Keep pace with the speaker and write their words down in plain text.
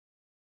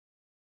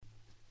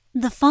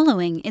The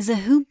following is a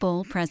Hoop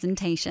Ball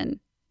presentation.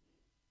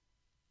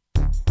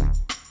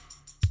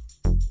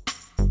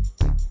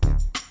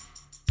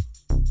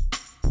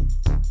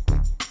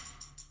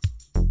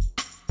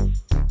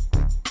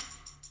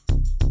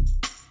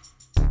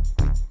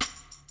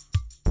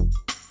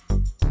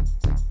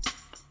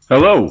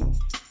 Hello,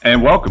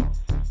 and welcome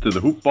to the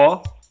Hoop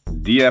Ball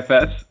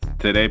DFS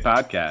Today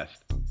podcast.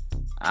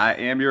 I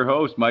am your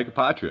host, Mike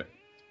Apatra,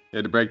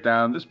 here to break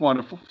down this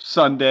wonderful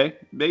Sunday,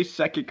 May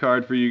 2nd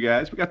card for you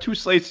guys. We got two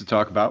slates to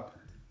talk about.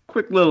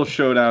 Quick little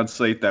showdown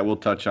slate that we'll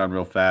touch on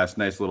real fast.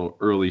 Nice little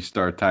early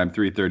start time,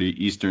 3:30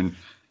 Eastern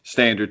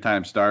Standard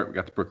Time start. We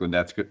got the Brooklyn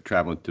Nets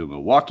traveling to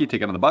Milwaukee,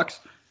 taking on the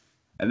Bucks.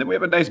 And then we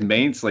have a nice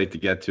main slate to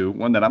get to,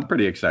 one that I'm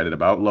pretty excited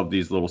about. Love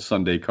these little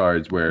Sunday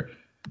cards where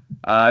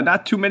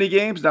not too many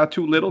games, not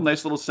too little.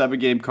 Nice little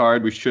 7-game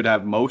card. We should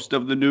have most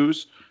of the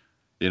news.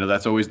 You know,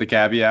 that's always the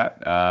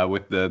caveat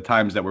with the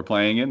times that we're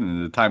playing in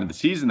and the time of the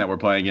season that we're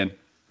playing in.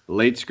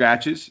 Late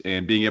scratches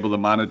and being able to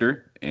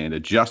monitor and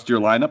adjust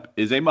your lineup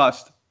is a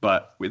must,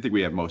 but we think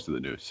we have most of the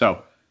news.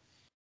 So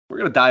we're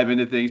going to dive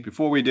into things.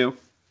 Before we do,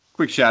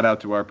 quick shout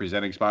out to our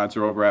presenting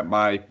sponsor over at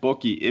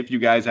MyBookie. If you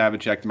guys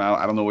haven't checked them out,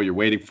 I don't know what you're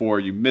waiting for.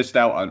 You missed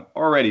out on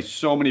already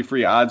so many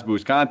free odds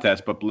boost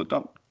contests, but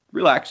don't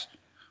relax.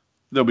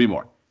 There'll be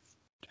more.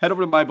 Head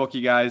over to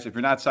MyBookie, guys. If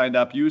you're not signed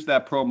up, use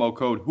that promo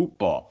code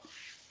HOOPBALL,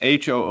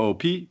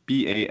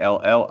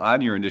 HOOPBALL,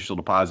 on your initial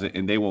deposit,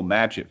 and they will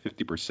match it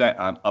 50%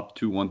 on up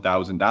to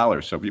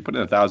 $1,000. So if you put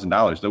in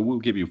 $1,000, they will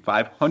give you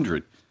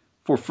 $500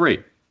 for free.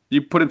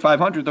 You put in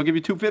 $500, they'll give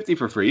you $250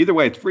 for free. Either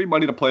way, it's free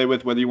money to play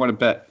with, whether you want to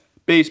bet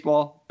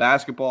baseball,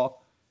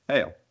 basketball.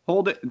 Hell,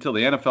 hold it until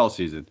the NFL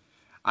season.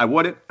 I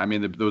wouldn't. I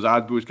mean, those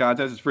odds boost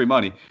contests, it's free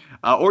money.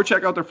 Or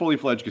check out their fully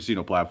fledged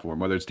casino platform,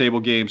 whether it's table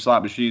games,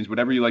 slot machines,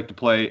 whatever you like to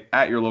play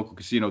at your local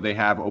casino. They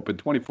have open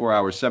 24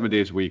 hours, 7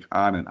 days a week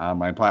on an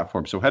online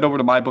platform. So head over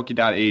to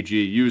mybookie.ag,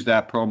 use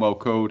that promo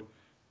code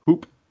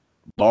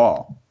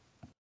HOOPBALL.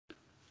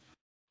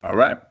 All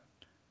right.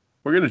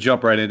 We're going to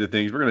jump right into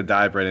things. We're going to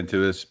dive right into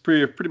this.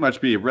 Pretty much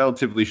be a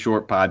relatively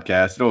short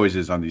podcast. It always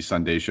is on these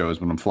Sunday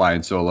shows when I'm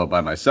flying solo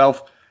by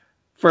myself.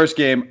 First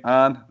game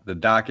on the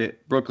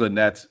docket, Brooklyn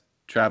Nets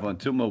traveling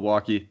to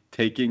Milwaukee,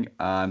 taking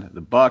on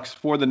the Bucks.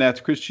 For the Nets,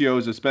 Chris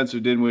Chiozza, Spencer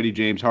Dinwiddie,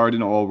 James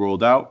Harden all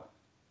rolled out.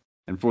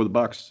 And for the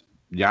Bucks,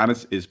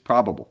 Giannis is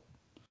probable.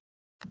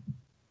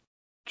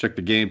 Check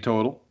the game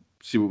total,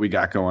 see what we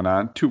got going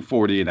on.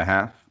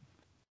 240.5.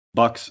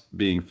 Bucks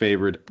being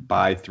favored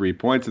by 3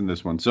 points in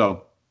this one.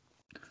 So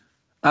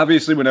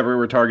obviously, whenever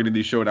we're targeting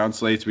these showdown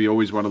slates, we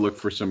always want to look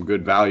for some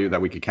good value that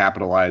we could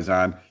capitalize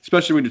on,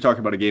 especially when you're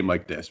talking about a game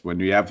like this, when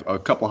you have a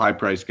couple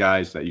high-priced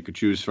guys that you could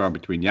choose from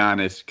between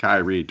Giannis,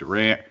 Kyrie,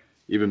 Durant,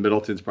 even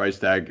Middleton's price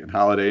tag, and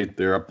Holiday.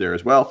 They're up there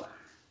as well.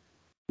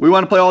 We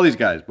want to play all these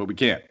guys, but we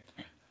can't.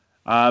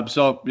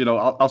 So,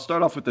 I'll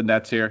start off with the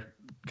Nets here,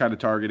 kind of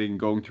targeting,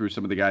 going through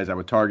some of the guys I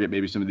would target.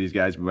 Maybe some of these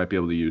guys we might be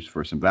able to use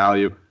for some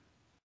value.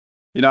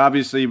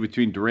 Obviously,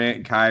 between Durant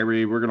and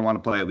Kyrie, we're going to want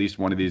to play at least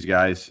one of these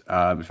guys.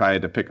 If I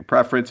had to pick a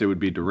preference, it would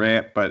be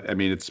Durant. But, I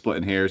mean, it's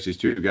splitting hairs. These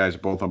two guys are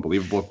both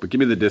unbelievable. But give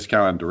me the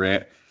discount on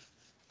Durant.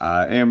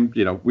 And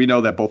we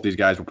know that both these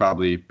guys will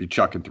probably be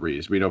chucking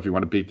threes. We know if you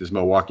want to beat this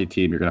Milwaukee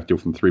team, you're going to have to do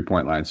it from the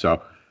three-point line.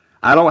 So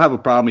I don't have a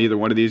problem either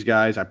one of these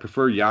guys. I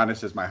prefer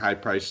Giannis as my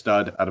high-priced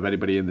stud out of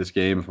anybody in this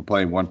game. If I'm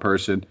playing one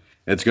person,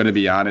 it's going to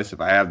be Giannis.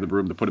 If I have the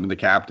room to put him in the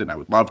captain, I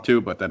would love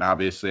to. But then,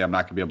 obviously, I'm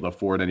not going to be able to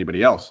afford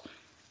anybody else.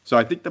 So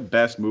I think the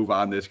best move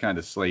on this kind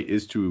of slate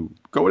is to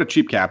go with a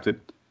cheap captain,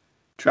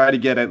 try to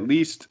get at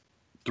least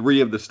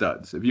 3 of the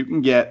studs. If you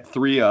can get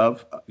 3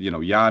 of,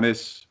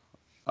 Giannis,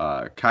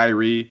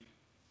 Kyrie,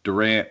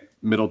 Durant,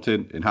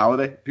 Middleton, and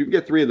Holiday, if you can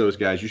get 3 of those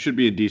guys, you should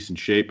be in decent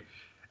shape.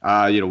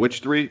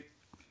 Which 3?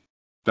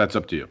 That's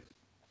up to you.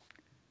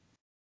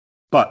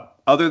 But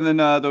other than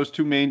those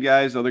 2 main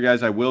guys, other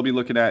guys I will be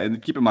looking at,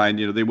 and keep in mind,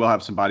 they will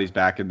have some bodies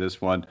back in this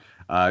one.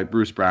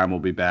 Bruce Brown will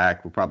be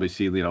back. We'll probably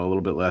see, a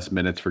little bit less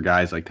minutes for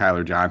guys like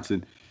Tyler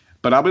Johnson.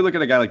 But I'll be looking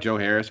at a guy like Joe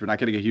Harris. We're not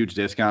getting a huge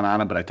discount on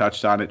him, but I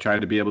touched on it.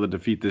 Trying to be able to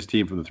defeat this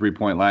team from the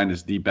three-point line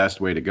is the best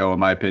way to go, in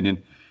my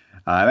opinion.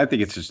 And I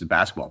think it's just a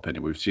basketball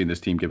opinion. We've seen this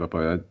team give up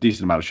a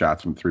decent amount of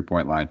shots from the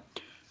three-point line.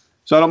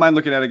 So I don't mind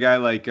looking at a guy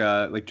like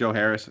Joe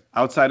Harris.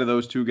 Outside of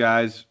those 2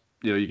 guys,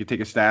 you can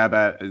take a stab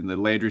at the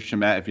Landry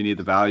Shamet if you need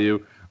the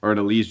value, or an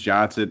Elise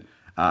Johnson.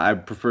 I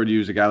prefer to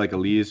use a guy like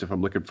Elise if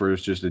I'm looking for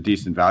just a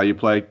decent value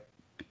play.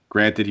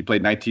 Granted, he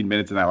played 19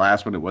 minutes in that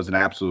last one. It was an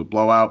absolute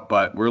blowout,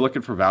 but we're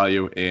looking for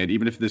value. And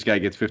even if this guy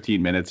gets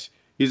 15 minutes,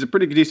 he's a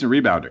pretty decent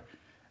rebounder.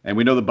 And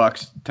we know the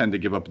Bucks tend to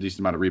give up a decent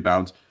amount of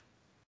rebounds.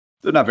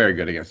 They're not very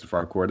good against the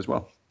front court as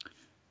well.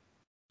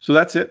 So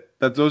that's it.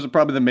 Those are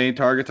probably the main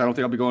targets. I don't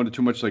think I'll be going to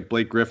too much like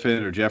Blake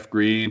Griffin or Jeff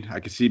Green. I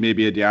could see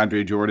maybe a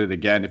DeAndre Jordan.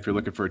 Again, if you're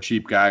looking for a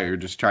cheap guy or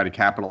just trying to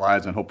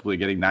capitalize on hopefully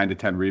getting 9 to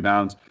 10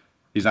 rebounds,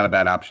 he's not a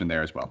bad option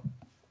there as well.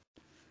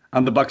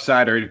 On the Bucks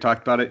side, I already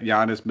talked about it.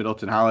 Giannis,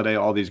 Middleton, Holiday,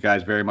 all these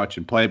guys very much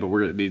in play, but we're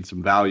going to need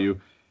some value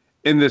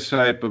in this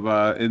type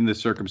of in this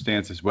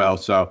circumstance as well.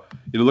 So,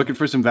 looking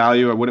for some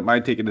value, I wouldn't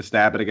mind taking a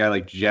stab at a guy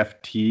like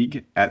Jeff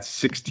Teague at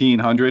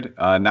 1,600.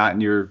 Not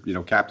in your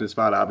captain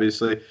spot,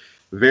 obviously.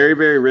 Very,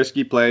 very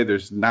risky play.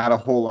 There's not a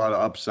whole lot of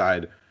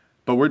upside,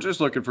 but we're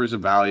just looking for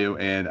some value.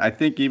 And I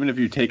think even if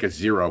you take a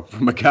 0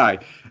 from a guy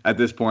at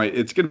this point,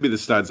 it's going to be the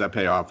studs that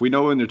pay off. We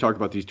know when they're talking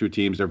about these two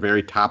teams, they're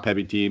very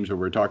top-heavy teams. Where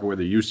we're talking where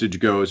the usage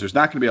goes, there's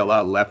not going to be a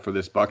lot left for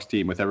this Bucks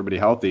team with everybody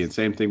healthy. And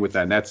same thing with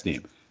that Nets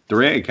team.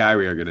 Durant and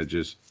Kyrie are going to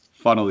just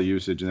funnel the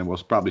usage, and then we'll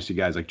probably see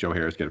guys like Joe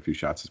Harris get a few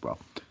shots as well.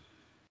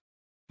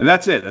 And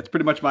that's it. That's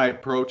pretty much my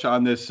approach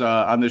on this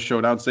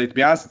showdown slate. To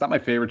be honest, it's not my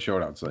favorite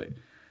showdown slate.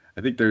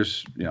 I think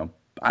there's,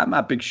 I'm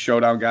not a big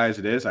showdown guy as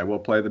it is. I will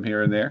play them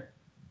here and there.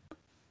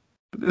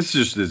 But this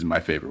just isn't my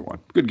favorite one.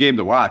 Good game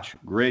to watch.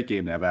 Great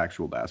game to have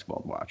actual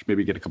basketball to watch.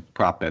 Maybe get a couple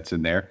prop bets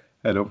in there.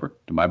 Head over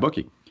to my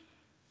bookie.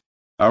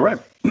 All right.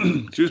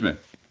 Excuse me.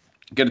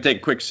 Going to take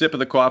a quick sip of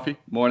the coffee,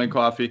 morning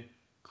coffee,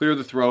 clear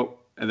the throat,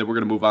 and then we're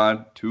going to move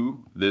on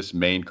to this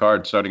main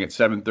card starting at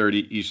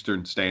 7:30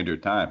 Eastern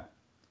Standard Time.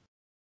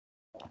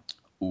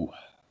 Ooh,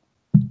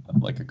 I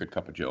like a good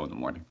cup of Joe in the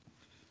morning.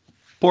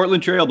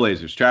 Portland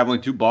Trailblazers traveling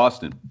to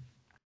Boston.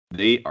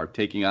 They are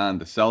taking on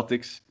the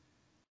Celtics.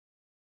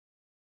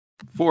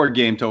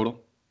 4-game total,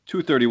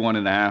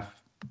 231.5.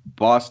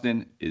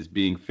 Boston is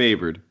being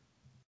favored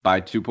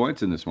by 2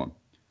 points in this one.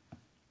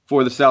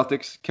 For the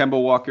Celtics,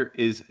 Kemba Walker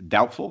is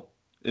doubtful.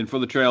 And for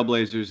the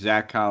Trailblazers,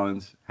 Zach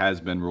Collins has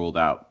been ruled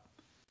out.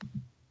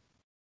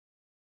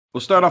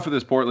 We'll start off with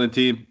this Portland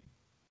team.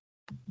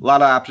 A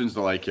lot of options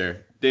to like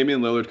here.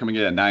 Damian Lillard coming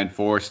in at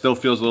 9.4. Still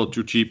feels a little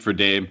too cheap for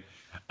Dame.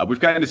 We've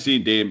kind of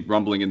seen Dame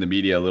rumbling in the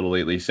media a little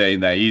lately,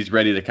 saying that he's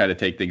ready to kind of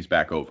take things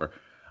back over.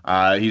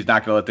 He's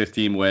not going to let this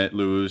team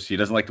lose. He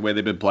doesn't like the way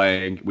they've been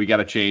playing. We got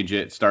to change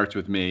it. It starts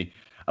with me.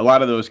 A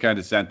lot of those kind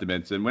of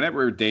sentiments. And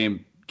whenever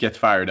Dame gets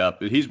fired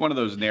up, he's one of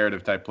those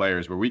narrative type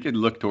players where we can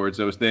look towards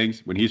those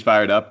things when he's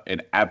fired up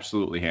and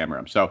absolutely hammer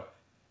him. So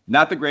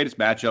not the greatest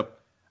matchup.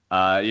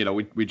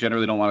 We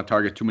generally don't want to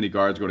target too many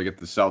guards going to get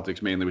the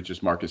Celtics, mainly with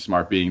just Marcus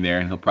Smart being there,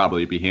 and he'll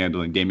probably be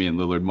handling Damian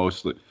Lillard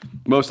most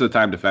of the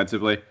time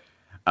defensively.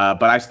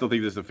 But I still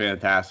think this is a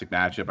fantastic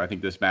matchup. I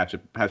think this matchup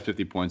has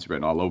 50 points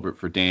written all over it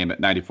for Dame at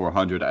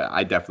 9,400.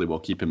 I definitely will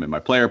keep him in my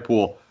player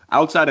pool.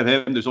 Outside of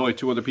him, there's only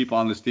 2 other people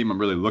on this team I'm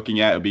really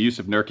looking at. It would be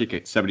Jusuf Nurkic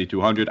at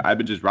 7,200. I've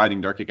been just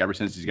riding Nurkic ever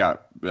since he's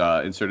got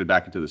inserted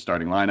back into the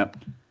starting lineup.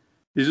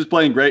 He's just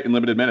playing great in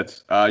limited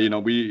minutes.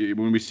 When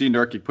we see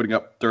Nurkic putting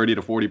up 30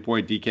 to 40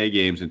 point DK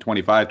games in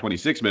 25,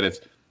 26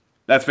 minutes,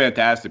 that's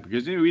fantastic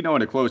because we know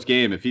in a close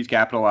game, if he's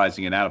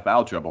capitalizing and out of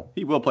foul trouble,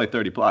 he will play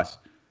 30 plus.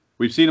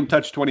 We've seen him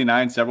touch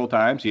 29 several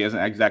times. He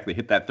hasn't exactly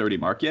hit that 30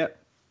 mark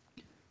yet.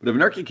 But if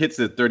Nurkic hits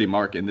the 30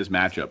 mark in this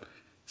matchup,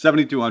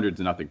 7,200 is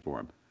nothing for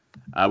him.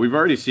 We've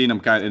already seen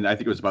him and I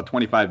think it was about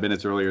 25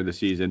 minutes earlier in the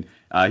season.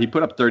 He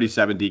put up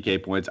 37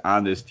 DK points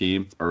on this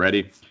team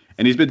already.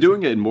 And he's been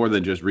doing it in more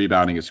than just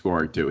rebounding and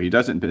scoring, too. He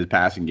does it in his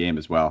passing game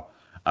as well.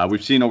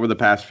 We've seen over the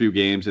past few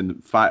games,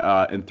 in 3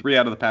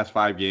 out of the past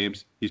 5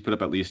 games, he's put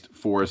up at least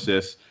 4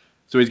 assists.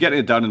 So he's getting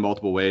it done in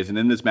multiple ways. And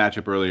in this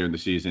matchup earlier in the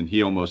season,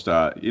 he almost,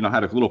 had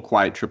a little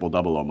quiet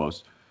triple-double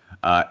almost.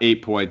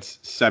 8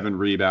 points, 9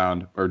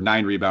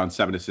 rebounds,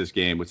 7 assist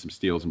game with some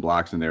steals and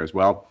blocks in there as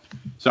well.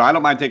 So I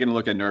don't mind taking a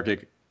look at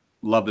Nurkic.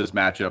 Love this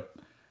matchup.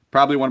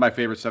 Probably one of my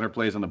favorite center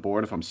plays on the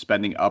board if I'm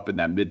spending up in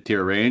that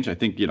mid-tier range. I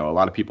think, a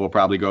lot of people will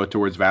probably go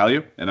towards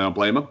value, and I don't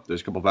blame them.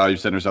 There's a couple value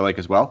centers I like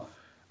as well.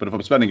 But if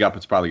I'm spending up,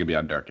 it's probably going to be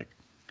on Nurkic.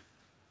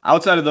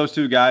 Outside of those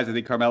 2 guys, I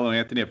think Carmelo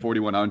Anthony at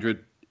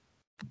 4,100,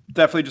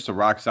 definitely just a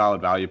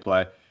rock-solid value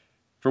play.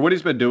 For what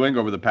he's been doing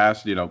over the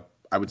past,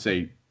 I would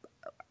say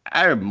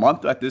a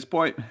month at this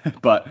point,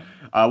 but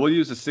we'll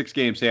use a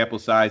 6-game sample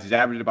size. He's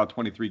averaged about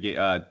 23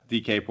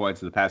 DK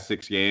points in the past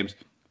 6 games,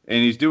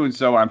 and he's doing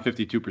so on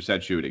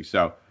 52% shooting.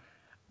 So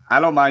I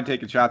don't mind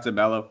taking shots at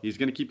Melo. He's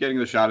going to keep getting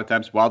the shot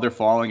attempts while they're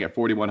falling at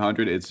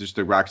 4,100. It's just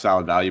a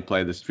rock-solid value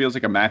play. This feels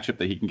like a matchup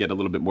that he can get a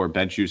little bit more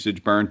bench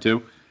usage burn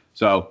to.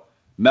 So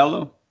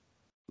Melo,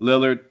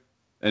 Lillard,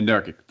 and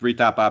Nurkic, 3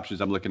 top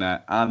options I'm looking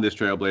at on this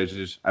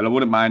Trailblazers. I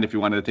wouldn't mind if you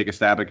wanted to take a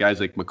stab at guys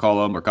like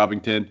McCollum or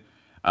Covington.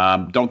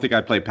 Don't think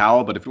I'd play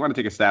Powell, but if you want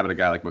to take a stab at a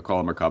guy like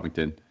McCollum or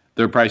Covington,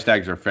 their price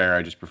tags are fair.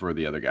 I just prefer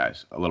the other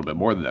guys a little bit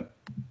more than them.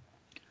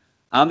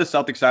 On the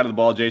Celtics side of the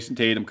ball, Jason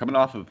Tatum coming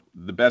off of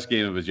the best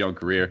game of his young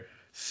career,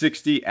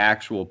 60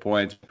 actual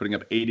points, putting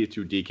up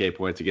 82 DK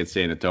points against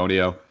San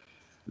Antonio.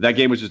 That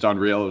game was just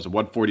unreal. It was a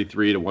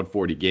 143 to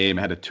 140 game.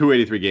 It had a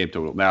 283 game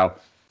total. Now,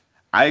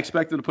 I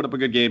expect him to put up a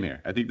good game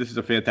here. I think this is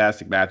a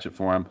fantastic matchup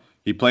for him.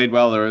 He played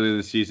well earlier in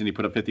the season. He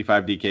put up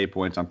 55 DK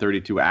points on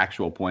 32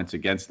 actual points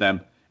against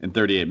them in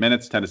 38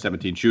 minutes, 10 to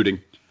 17 shooting.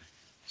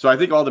 So I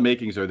think all the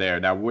makings are there.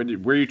 Now,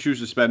 where you choose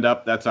to spend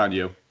up, that's on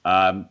you.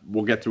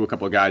 We'll get to a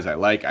couple of guys I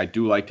like. I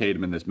do like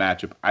Tatum in this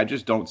matchup. I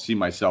just don't see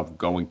myself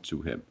going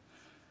to him.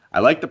 I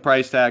like the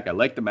price tag. I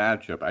like the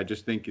matchup. I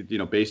just think,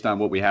 based on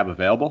what we have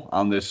available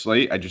on this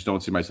slate, I just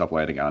don't see myself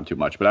landing on too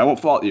much. But I won't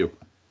fault you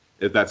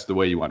if that's the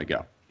way you want to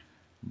go.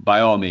 By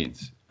all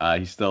means,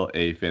 he's still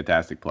a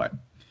fantastic play.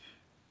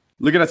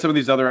 Looking at some of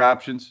these other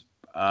options,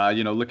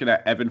 looking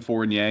at Evan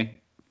Fournier,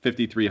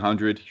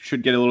 5,300.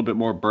 Should get a little bit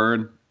more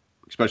burn,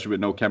 especially with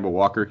no Kemba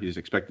Walker. He's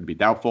expected to be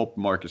doubtful.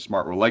 Marcus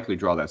Smart will likely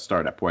draw that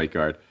start at point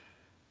guard.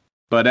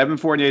 But Evan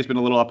Fournier has been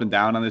a little up and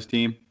down on this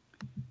team.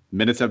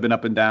 Minutes have been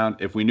up and down.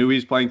 If we knew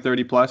he's playing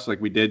 30-plus,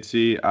 like we did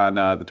see on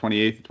the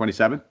 28th and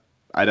 27th,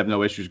 I'd have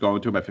no issues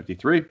going to him at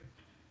 53.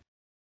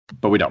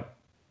 But we don't.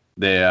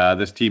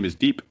 This team is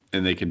deep,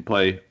 and they can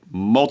play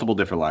multiple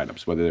different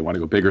lineups, whether they want to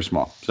go big or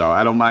small. So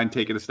I don't mind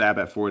taking a stab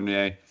at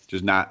Fournier,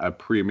 just not a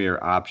premier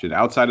option.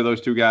 Outside of those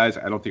two guys,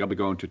 I don't think I'll be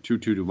going to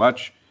too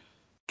much.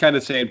 Kind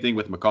of same thing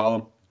with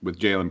McCollum, with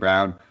Jaylen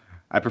Brown.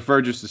 I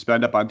prefer just to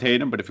spend up on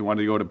Tatum, but if you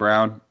wanted to go to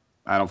Brown,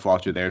 I don't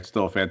fault you there. It's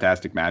still a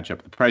fantastic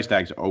matchup. The price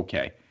tag's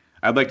okay.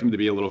 I'd like them to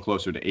be a little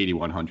closer to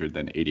 8,100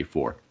 than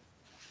 84.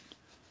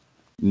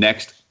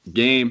 Next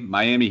game,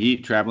 Miami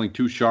Heat traveling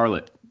to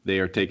Charlotte. They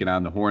are taking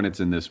on the Hornets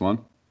in this one.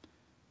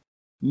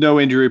 No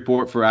injury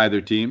report for either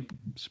team.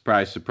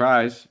 Surprise,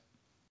 surprise.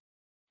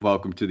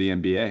 Welcome to the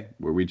NBA,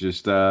 where we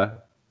just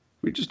don't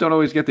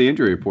always get the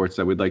injury reports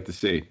that we'd like to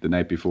see the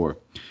night before,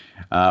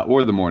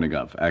 or the morning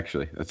of.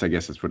 Actually, I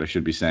guess that's what I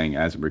should be saying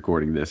as I'm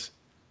recording this.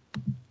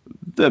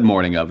 The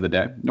morning of the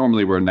day.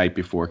 Normally, we're a night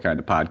before kind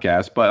of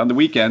podcast, but on the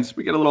weekends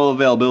we get a little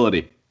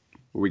availability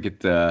where we get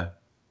to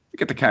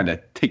kind of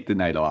take the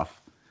night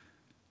off.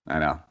 I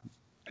know,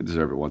 I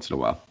deserve it once in a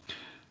while.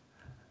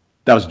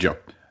 That was a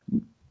joke.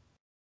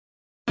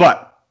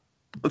 But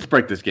let's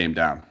break this game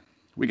down.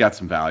 We got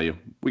some value.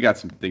 We got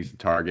some things to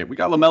target. We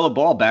got LaMelo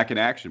Ball back in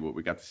action, what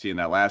we got to see in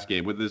that last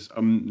game with this,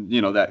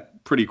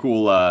 that pretty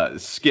cool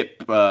skip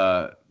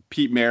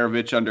Pete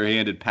Maravich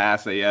underhanded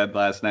pass they had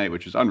last night,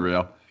 which was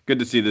unreal. Good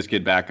to see this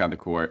kid back on the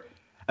court.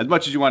 As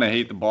much as you want to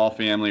hate the Ball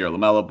family or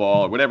LaMelo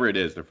Ball or whatever it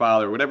is, their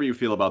father, whatever you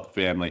feel about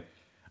the family,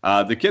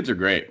 the kids are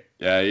great.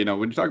 When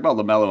you talk about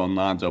LaMelo and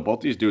Lonzo,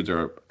 both these dudes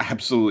are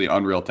absolutely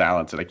unreal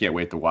talents, and I can't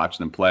wait to watch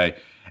them play.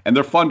 And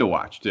they're fun to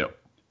watch too.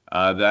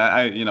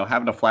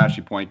 Having a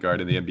flashy point guard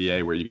in the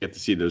NBA where you get to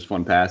see those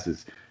fun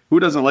passes, who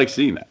doesn't like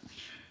seeing that?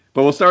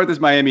 But we'll start with this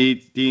Miami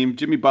Heat team.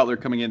 Jimmy Butler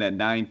coming in at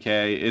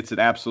 $9K. It's an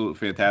absolute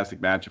fantastic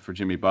matchup for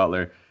Jimmy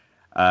Butler.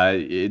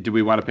 Do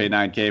we want to pay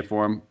 $9K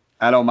for him?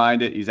 I don't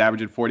mind it. He's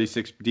averaging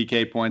 46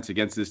 DK points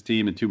against this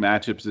team in 2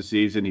 matchups this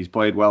season. He's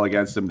played well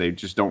against them. They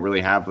just don't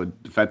really have a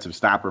defensive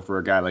stopper for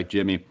a guy like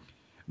Jimmy.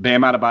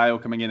 Bam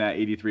Adebayo coming in at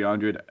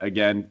 8,300.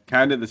 Again,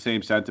 kind of the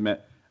same sentiment.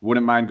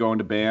 Wouldn't mind going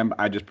to Bam.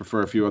 I just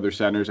prefer a few other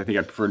centers. I think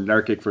I'd prefer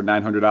Nurkic for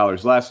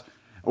 $900 less,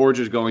 or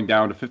just going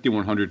down to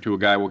 5,100 to a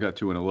guy we'll get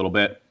to in a little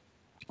bit.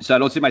 So I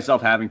don't see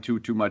myself having too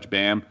much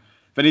Bam.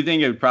 If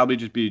anything, it would probably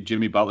just be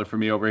Jimmy Butler for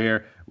me over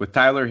here. With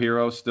Tyler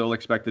Hero still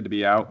expected to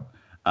be out.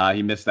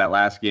 He missed that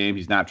last game.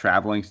 He's not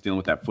traveling. He's dealing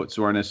with that foot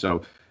soreness.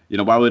 So,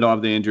 while we don't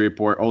have the injury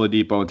report,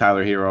 Oladipo and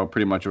Tyler Hero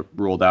pretty much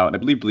ruled out. And I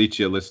believe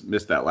Bledsoe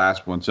missed that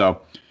last one.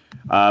 So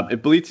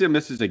if Bledsoe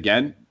misses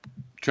again,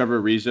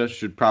 Trevor Ariza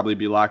should probably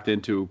be locked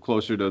into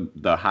closer to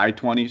the high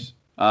 20s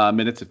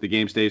minutes if the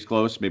game stays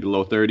close, maybe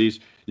low 30s.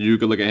 You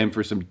could look at him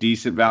for some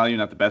decent value,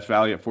 not the best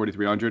value at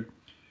 4,300.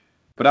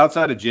 But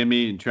outside of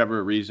Jimmy and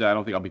Trevor Ariza, I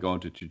don't think I'll be going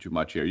to too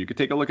much here. You could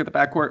take a look at the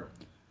backcourt.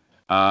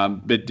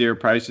 Bit dear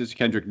prices.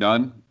 Kendrick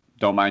Nunn.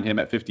 Don't mind him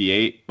at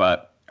 58,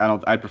 but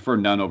I prefer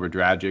Nunn over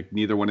Dragic.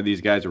 Neither one of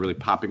these guys are really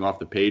popping off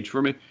the page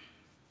for me.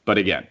 But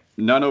again,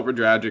 Nunn over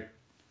Dragic.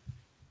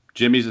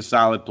 Jimmy's a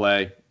solid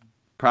play.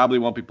 Probably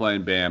won't be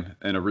playing Bam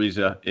and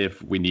Ariza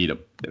if we need him.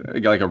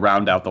 Like a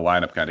round out the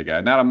lineup kind of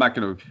guy. Now I'm not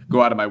going to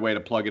go out of my way to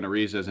plug in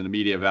Ariza as an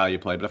immediate value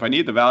play, but if I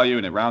need the value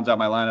and it rounds out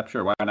my lineup,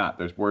 sure, why not?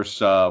 There's worse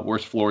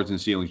floors and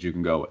ceilings you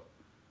can go with.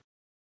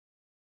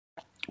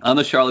 On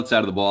the Charlotte side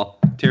of the ball,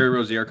 Terry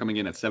Rozier coming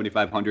in at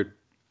 7,500.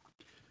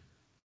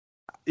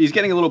 He's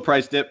getting a little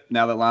price dip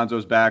now that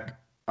Lonzo's back.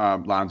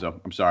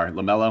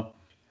 LaMelo.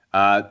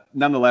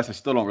 Nonetheless, I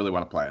still don't really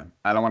want to play him.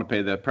 I don't want to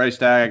pay the price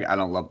tag. I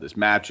don't love this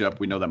matchup.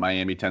 We know that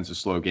Miami tends to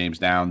slow games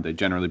down. They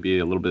generally be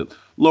a little bit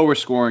lower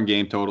scoring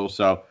game total.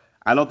 So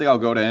I don't think I'll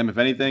go to him. If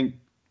anything,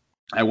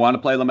 I want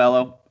to play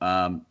LaMelo.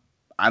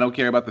 I don't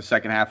care about the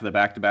second half of the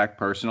back-to-back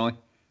personally,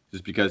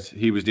 just because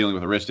he was dealing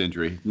with a wrist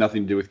injury.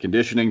 Nothing to do with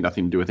conditioning,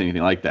 nothing to do with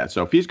anything like that.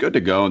 So if he's good to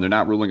go and they're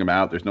not ruling him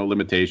out, there's no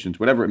limitations,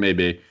 whatever it may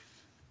be,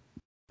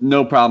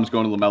 no problems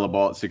going to LaMelo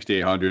Ball at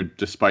 6,800,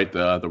 despite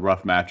the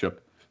rough matchup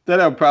that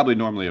I would probably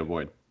normally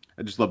avoid.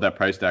 I just love that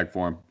price tag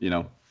for him.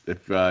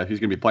 If he's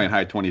going to be playing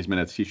high 20s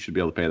minutes, he should be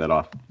able to pay that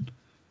off.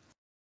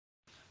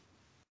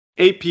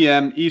 8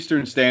 p.m.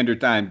 Eastern Standard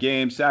Time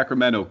game.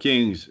 Sacramento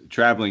Kings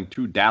traveling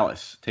to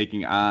Dallas,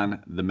 taking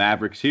on the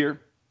Mavericks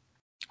here.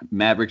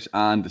 Mavericks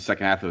on the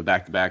second half of the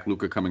back-to-back.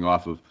 Luka coming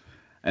off of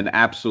an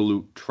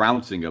absolute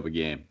trouncing of a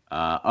game.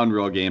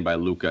 Unreal game by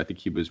Luka. I think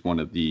he was one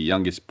of the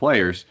youngest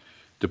players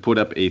to put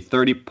up a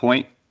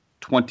 30-point,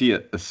 20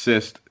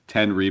 assist,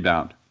 10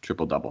 rebound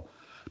triple-double.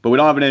 But we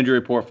don't have an injury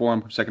report for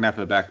him. Second half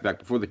of the back-to-back.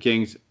 Before the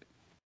Kings,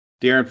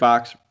 De'Aaron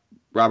Fox,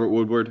 Robert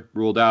Woodward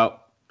ruled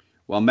out,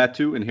 while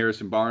Metu and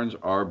Harrison Barnes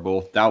are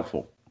both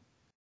doubtful.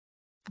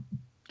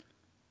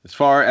 As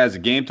far as a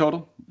game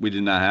total, we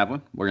did not have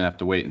one. We're going to have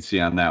to wait and see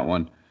on that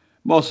one.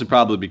 Mostly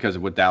probably because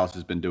of what Dallas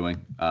has been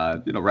doing,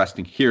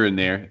 resting here and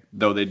there,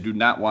 though they do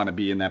not want to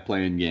be in that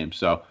playing game.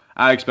 So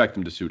I expect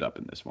them to suit up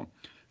in this one.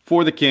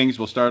 For the Kings,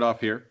 we'll start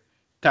off here.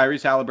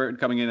 Tyrese Halliburton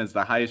coming in as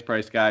the highest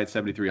priced guy at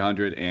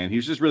 7,300, and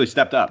he's just really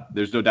stepped up.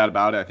 There's no doubt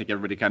about it. I think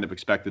everybody kind of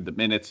expected the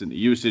minutes and the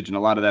usage and a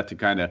lot of that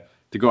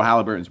to go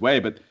Halliburton's way,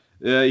 but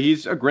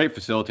he's a great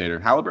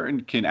facilitator.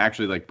 Halliburton can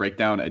actually break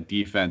down a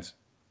defense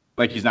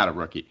like he's not a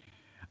rookie.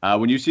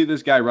 When you see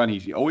this guy run,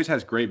 he always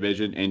has great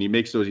vision and he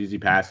makes those easy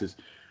passes.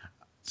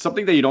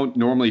 Something that you don't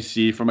normally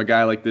see from a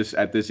guy like this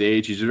at this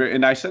age.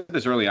 And I said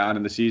this early on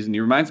in the season. He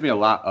reminds me a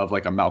lot of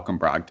a Malcolm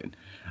Brogdon,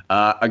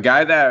 a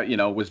guy that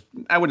was,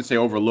 I wouldn't say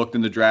overlooked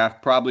in the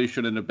draft. Probably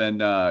shouldn't have been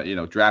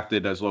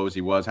drafted as low as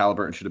he was.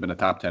 Halliburton should have been a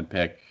top 10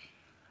 pick,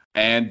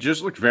 and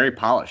just looked very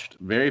polished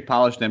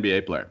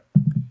NBA player.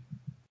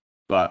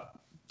 But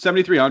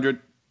 7,300.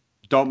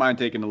 Don't mind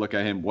taking a look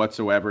at him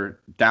whatsoever.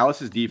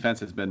 Dallas's defense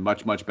has been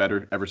much, much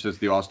better ever since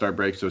the All-Star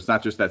break. So it's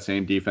not just that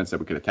same defense that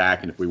we could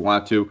attack. And if we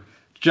want to,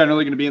 it's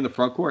generally going to be in the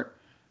front court.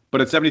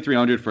 But at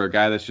 7,300 for a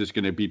guy that's just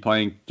going to be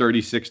playing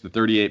 36 to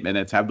 38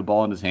 minutes, have the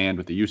ball in his hand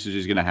with the usage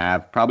he's going to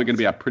have, probably going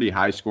to be a pretty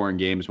high-scoring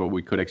game is what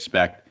we could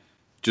expect.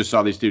 Just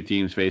saw these two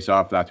teams face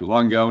off not too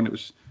long ago, and it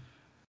was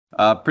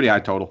pretty high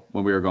total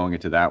when we were going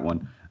into that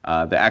one.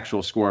 The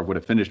actual score of what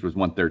it finished was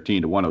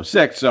 113 to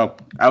 106. So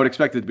I would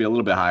expect it to be a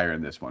little bit higher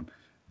in this one.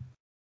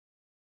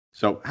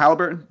 So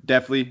Halliburton,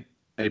 definitely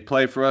a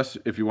play for us.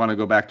 If you want to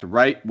go back to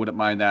Wright, wouldn't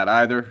mind that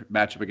either.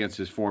 Matchup against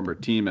his former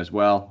team as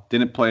well.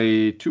 Didn't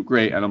play too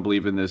great, I don't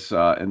believe, in this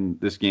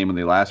game when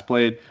they last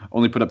played.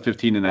 Only put up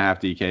 15 and a half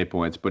DK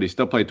points, but he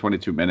still played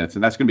 22 minutes,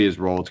 and that's going to be his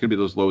role. It's going to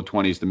be those low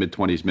 20s to mid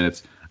 20s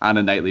minutes on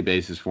a nightly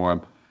basis for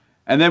him.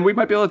 And then we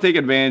might be able to take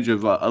advantage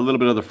of a little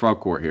bit of the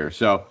front court here.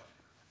 So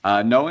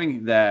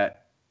knowing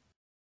that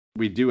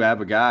we do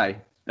have a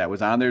guy that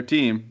was on their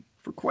team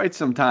for quite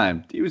some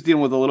time. He was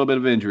dealing with a little bit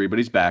of injury, but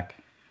he's back.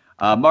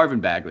 Marvin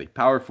Bagley,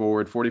 power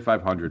forward,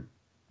 4,500.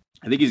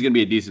 I think he's going to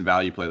be a decent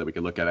value play that we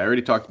could look at. I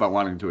already talked about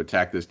wanting to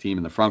attack this team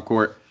in the front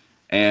court,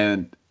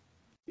 and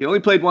he only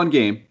played one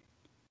game,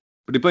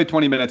 but he played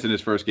 20 minutes in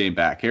his first game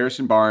back.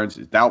 Harrison Barnes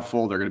is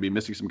doubtful. They're going to be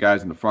missing some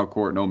guys in the front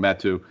court, no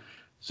Metu.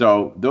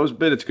 So those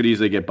minutes could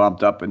easily get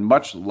bumped up, and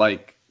much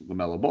like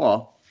LaMelo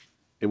Ball,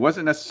 it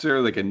wasn't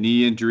necessarily like a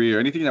knee injury or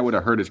anything that would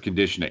have hurt his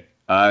conditioning.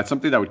 It's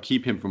something that would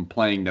keep him from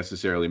playing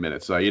necessarily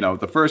minutes. So,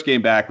 the first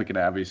game back, we can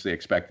obviously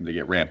expect him to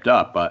get ramped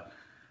up, but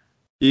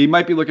he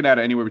might be looking at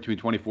anywhere between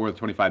 24 to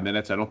 25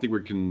 minutes. I don't think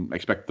we can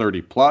expect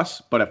 30 plus,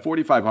 but at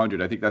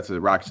 4,500, I think that's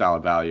a rock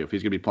solid value if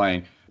he's going to be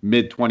playing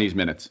mid 20s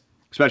minutes,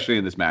 especially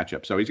in this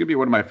matchup. So he's going to be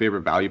one of my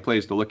favorite value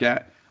plays to look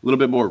at. A little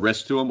bit more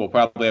risk to him. We'll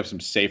probably have some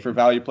safer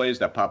value plays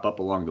that pop up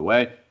along the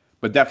way,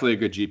 but definitely a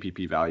good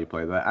GPP value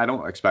play that I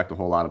don't expect a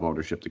whole lot of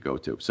ownership to go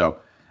to. So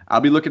I'll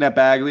be looking at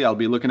Bagley. I'll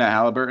be looking at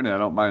Halliburton, and I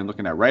don't mind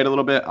looking at Wright a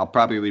little bit. I'll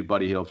probably leave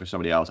Buddy Hield for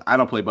somebody else. I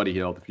don't play Buddy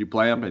Hield. If you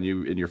play him and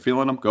you're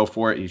feeling him, go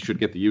for it. He should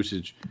get the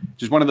usage.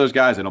 Just one of those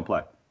guys I don't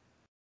play.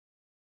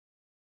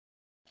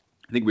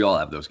 I think we all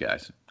have those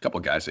guys. A couple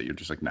of guys that you're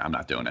just like, nah, I'm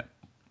not doing it.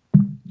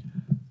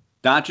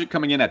 Doncic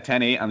coming in at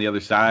 10-8 on the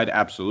other side.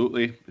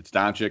 Absolutely. It's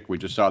Doncic. We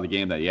just saw the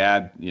game that he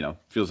had.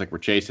 Feels like we're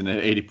chasing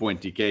an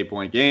 80-point DK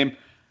point game,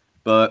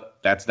 but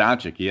that's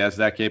Doncic. He has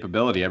that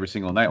capability every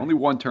single night. Only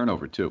one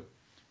turnover, too,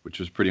 which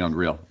was pretty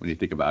unreal when you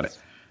think about it.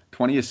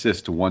 20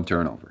 assists to one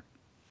turnover.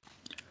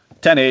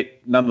 10-8,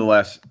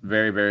 nonetheless,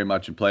 very, very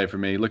much in play for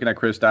me. Looking at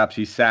Kristaps,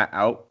 he sat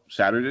out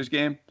Saturday's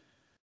game.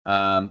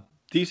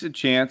 Decent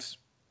chance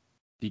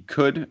he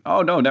could.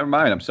 Oh, no, never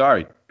mind. I'm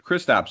sorry.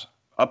 Kristaps,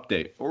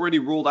 update. Already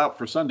ruled out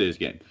for Sunday's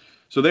game.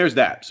 So there's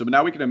that. So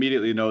now we can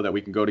immediately know that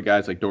we can go to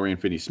guys like Dorian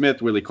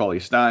Finney-Smith, Willie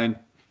Cauley-Stein,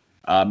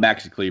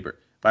 Maxi Kleber.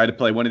 If I had to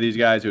play one of these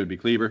guys, it would be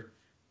Kleber.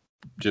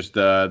 Just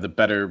the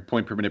better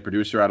point per minute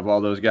producer out of all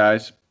those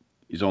guys.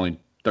 He's only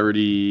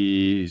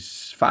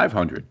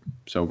 3,500.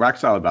 So rock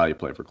solid value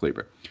play for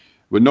Kleber.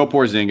 With no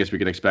Porzingis, we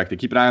could expect to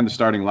keep an eye on the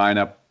starting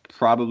lineup.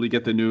 Probably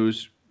get the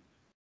news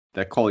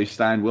that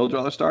Cauley-Stein will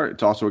draw the start.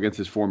 It's also against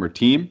his former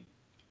team.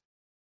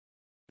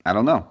 I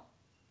don't know.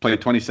 Played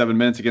 27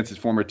 minutes against his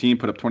former team,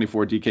 put up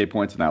 24 DK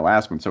points in that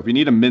last one. So if you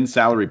need a min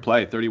salary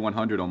play,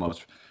 3,100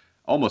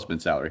 almost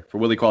min salary for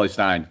Willie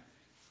Cauley-Stein,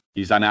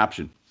 he's on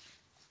option.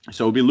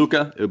 So it would be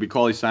Luka, it would be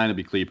Cauley-Stein, it would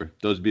be Kleber.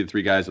 Those would be the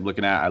three guys I'm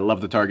looking at. I love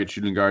the target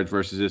shooting guards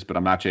versus this, but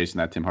I'm not chasing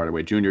that Tim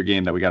Hardaway Jr.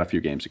 game that we got a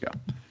few games ago.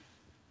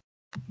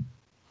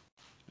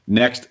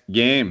 Next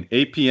game,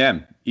 8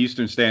 p.m.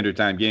 Eastern Standard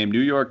Time game. New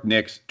York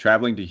Knicks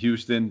traveling to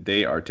Houston.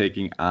 They are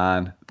taking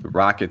on the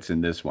Rockets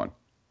in this one.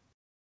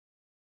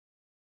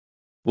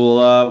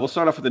 We'll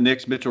start off with the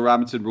Knicks. Mitchell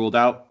Robinson ruled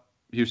out.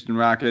 Houston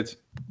Rockets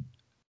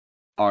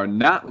are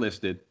not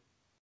listed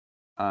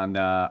on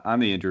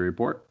the injury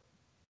report.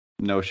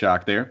 No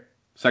shock there.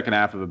 Second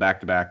half of a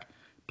back-to-back.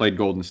 Played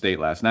Golden State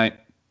last night.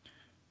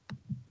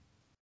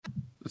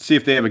 Let's see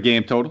if they have a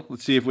game total.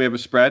 Let's see if we have a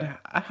spread.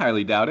 I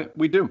highly doubt it.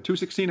 We do.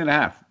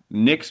 216.5.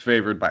 Knicks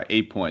favored by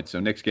 8 points. So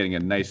Knicks getting a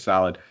nice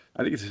solid.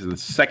 I think this is the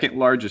second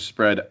largest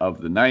spread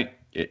of the night.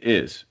 It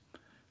is.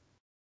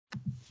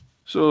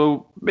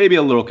 So maybe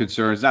a little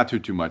concerns, not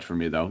too much for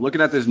me though. Looking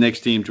at this Knicks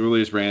team,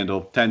 Julius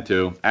Randle,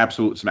 10-2,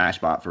 absolute smash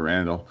spot for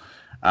Randle.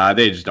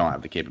 They just don't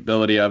have the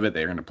capability of it.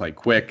 They're going to play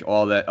quick.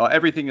 All that,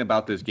 everything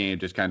about this game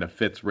just kind of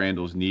fits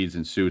Randle's needs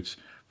and suits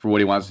for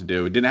what he wants to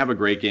do. He didn't have a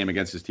great game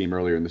against his team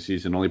earlier in the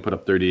season. Only put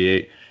up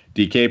 38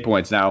 DK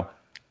points. Now,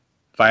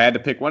 if I had to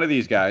pick one of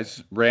these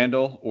guys,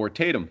 Randle or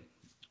Tatum,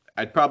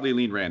 I'd probably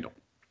lean Randle.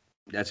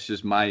 That's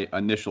just my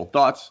initial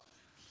thoughts.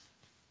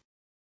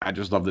 I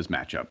just love this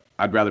matchup.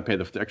 I'd rather pay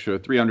the extra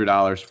 $300,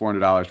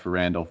 $400 for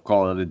Randle,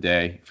 call it a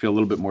day, feel a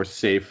little bit more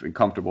safe and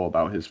comfortable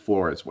about his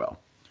floor as well.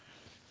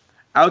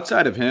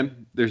 Outside of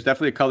him, there's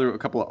definitely a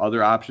couple of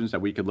other options that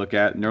we could look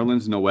at.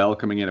 Nerlens Noel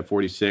coming in at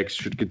 46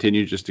 should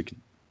continue just to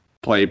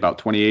play about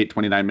 28,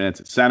 29 minutes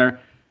at center.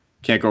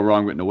 Can't go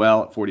wrong with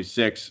Noel at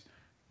 46.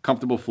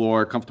 Comfortable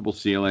floor, comfortable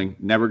ceiling.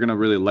 Never going to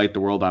really light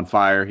the world on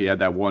fire. He had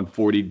that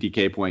 140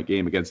 DK point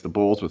game against the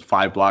Bulls with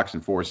 5 blocks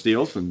and 4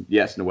 steals. And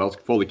yes, Noel's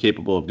fully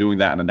capable of doing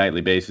that on a nightly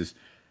basis.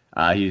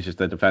 He's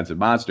just a defensive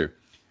monster.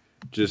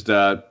 Just,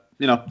 ton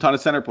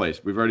of center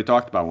plays. We've already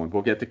talked about one.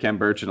 We'll get to Ken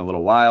Burch in a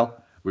little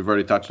while. We've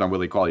already touched on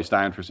Willie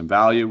Cauley-Stein for some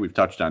value. We've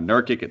touched on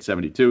Nurkic at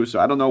 72. So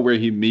I don't know where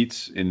he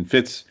meets and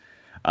fits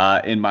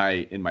in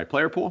my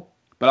player pool,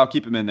 but I'll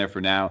keep him in there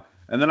for now.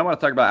 And then I want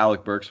to talk about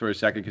Alec Burks for a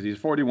second because he's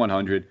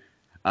 4,100.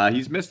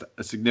 He's missed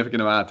a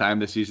significant amount of time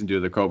this season due to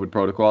the COVID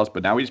protocols,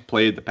 but now he's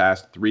played the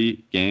past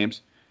 3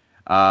 games.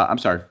 I'm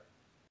sorry.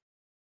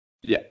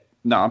 He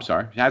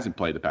hasn't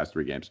played the past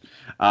 3 games.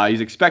 He's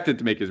expected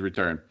to make his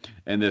return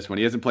in this one.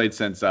 He hasn't played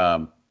since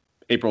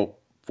April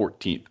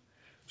 14th.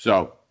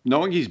 So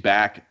knowing he's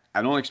back,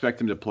 I don't expect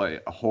him to play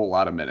a whole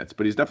lot of minutes,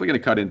 but he's definitely going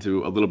to cut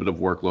into a little bit of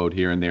workload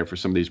here and there for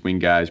some of these wing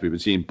guys. We've been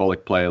seeing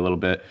Bullock play a little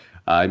bit.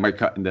 He might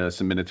cut into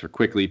some minutes for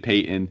Quickly,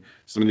 Payton,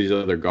 some of these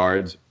other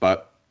guards.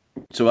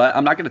 So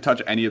I'm not going to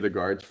touch any of the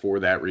guards for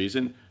that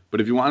reason.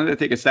 But if you wanted to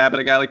take a stab at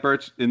a guy like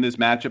Burch in this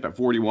matchup at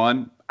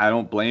 41, I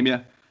don't blame you.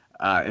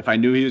 If I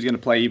knew he was going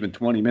to play even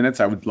 20 minutes,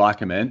 I would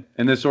lock him in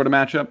this sort of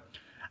matchup.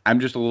 I'm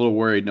just a little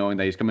worried knowing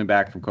that he's coming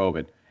back from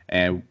COVID.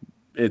 And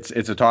it's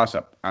a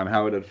toss-up on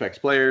how it affects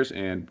players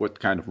and what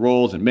kind of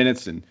roles and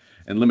minutes and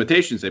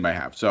limitations they might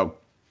have. So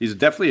he's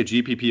definitely a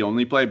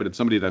GPP-only play, but it's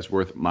somebody that's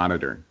worth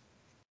monitoring.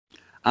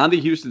 On the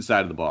Houston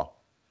side of the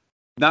ball,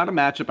 not a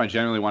matchup I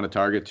generally want to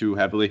target too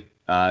heavily.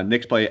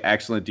 Knicks play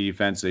excellent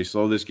defense. They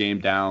slow this game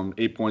down,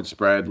 8-point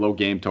spread, low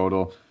game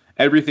total,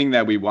 everything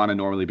that we want to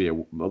normally be a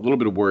little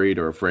bit worried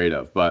or afraid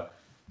of. But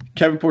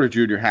Kevin Porter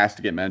Jr. has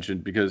to get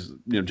mentioned because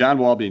John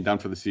Wall being done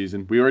for the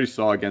season, we already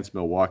saw against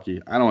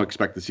Milwaukee. I don't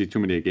expect to see too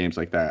many games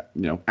like that,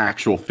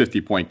 actual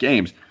 50-point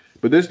games.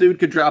 But this dude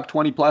could drop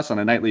 20 plus on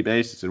a nightly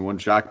basis and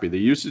wouldn't shock me. The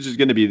usage is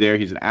going to be there.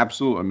 He's an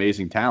absolute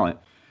amazing talent.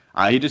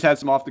 He just had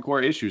some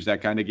off-the-court issues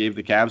that kind of gave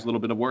the Cavs a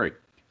little bit of worry.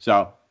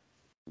 So,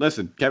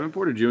 listen, Kevin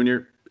Porter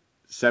Jr.,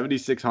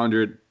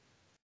 7,600.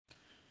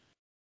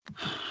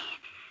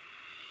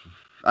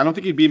 I don't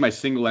think he'd be in my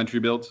single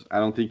entry builds. I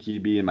don't think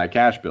he'd be in my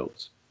cash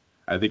builds.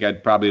 I think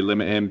I'd probably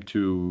limit him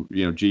to,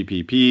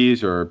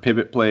 GPPs or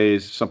pivot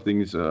plays,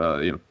 something's,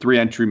 3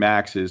 entry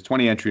maxes,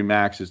 20 entry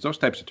maxes, those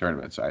types of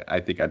tournaments. I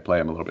think I'd play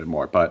him a little bit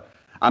more, but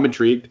I'm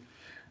intrigued.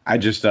 I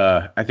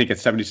think at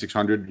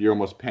 7,600, you're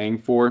almost paying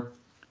for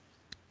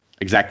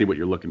exactly what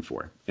you're looking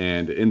for.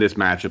 And in this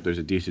matchup, there's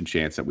a decent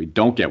chance that we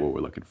don't get what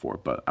we're looking for,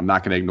 but I'm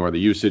not going to ignore the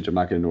usage. I'm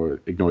not going to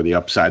ignore the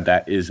upside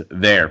that is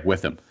there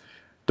with him.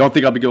 Don't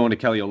think I'll be going to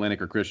Kelly Olynyk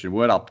or Christian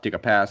Wood. I'll take a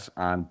pass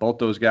on both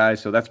those guys.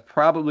 So that's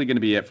probably going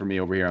to be it for me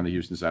over here on the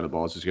Houston side of the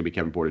ball. It's just going to be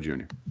Kevin Porter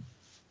Jr.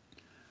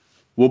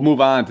 We'll move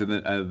on to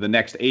the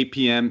next 8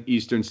 p.m.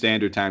 Eastern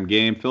Standard Time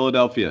game.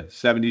 Philadelphia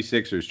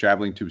 76ers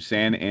traveling to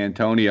San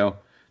Antonio,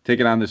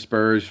 taking on the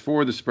Spurs.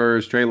 For the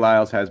Spurs, Trey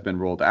Lyles has been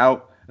rolled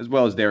out, as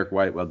well as Derek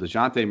White. Well,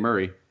 DeJounte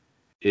Murray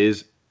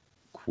is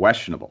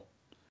questionable.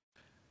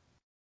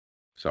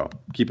 So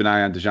keep an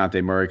eye on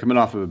DeJounte Murray coming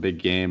off of a big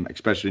game,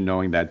 especially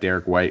knowing that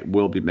Derek White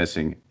will be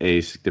missing a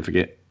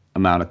significant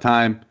amount of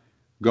time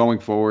going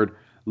forward.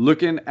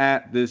 Looking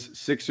at this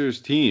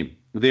Sixers team,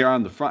 they are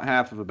on the front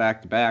half of a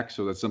back-to-back,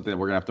 so that's something that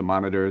we're going to have to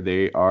monitor.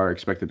 They are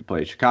expected to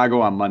play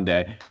Chicago on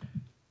Monday.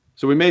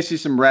 So we may see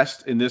some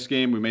rest in this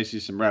game. We may see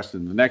some rest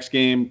in the next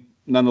game.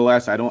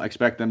 Nonetheless, I don't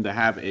expect them to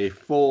have a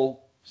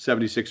full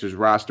 76ers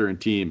roster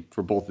and team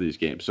for both of these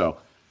games. So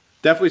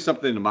definitely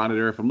something to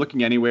monitor. If I'm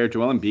looking anywhere,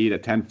 Joel Embiid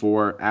at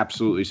 10-4,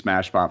 absolutely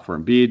smash spot for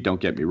Embiid. Don't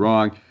get me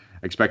wrong.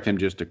 Expect him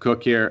just to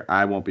cook here.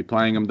 I won't be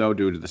playing him, though,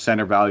 due to the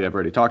center value I've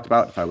already talked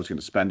about. If I was going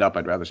to spend up,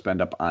 I'd rather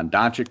spend up on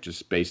Doncic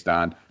just based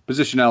on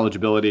position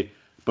eligibility.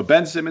 But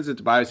Ben Simmons and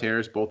Tobias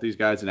Harris, both these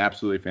guys in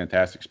absolutely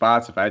fantastic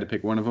spots. If I had to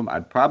pick one of them,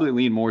 I'd probably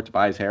lean more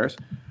Tobias Harris.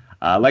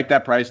 I like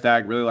that price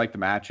tag, really like the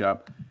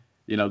matchup.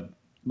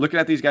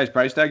 Looking at these guys'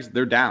 price tags,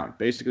 they're down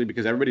basically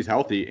because everybody's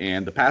healthy,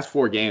 and the past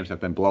 4 games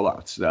have been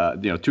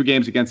blowouts. 2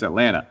 games against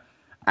Atlanta,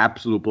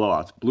 absolute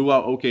blowouts. Blew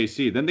out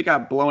OKC. Then they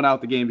got blown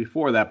out the game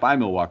before that by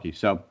Milwaukee.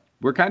 So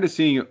we're kind of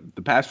seeing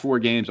the past 4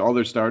 games, all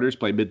their starters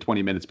play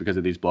mid-20 minutes because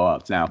of these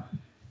blowouts. Now,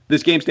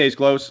 this game stays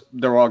close,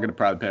 they're all going to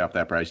probably pay off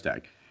that price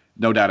tag.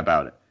 No doubt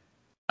about it.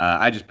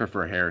 I just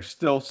prefer Harris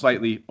still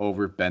slightly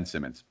over Ben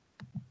Simmons.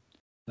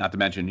 Not to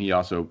mention, he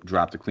also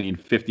dropped a clean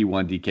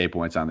 51 DK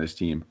points on this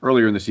team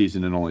earlier in the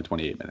season in only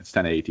 28 minutes,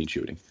 10 to 18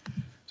 shooting.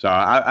 So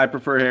I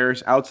prefer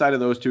Harris. Outside of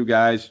those two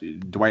guys,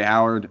 Dwight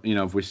Howard,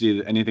 if we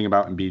see anything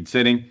about Embiid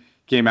sitting,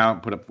 came out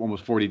and put up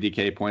almost 40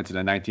 DK points in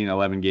a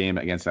 19-11 game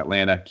against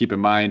Atlanta. Keep in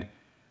mind,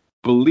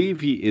 believe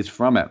he is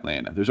from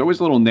Atlanta. There's always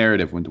a little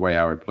narrative when Dwight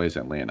Howard plays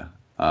Atlanta.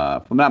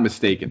 If I'm not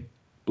mistaken,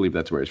 I believe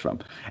that's where he's from.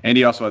 And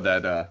he also had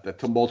that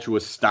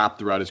tumultuous stop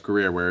throughout his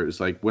career where it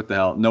was like, what the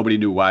hell? Nobody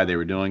knew why they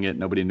were doing it.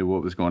 Nobody knew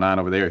what was going on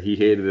over there. He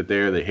hated it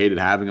there. They hated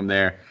having him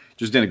there.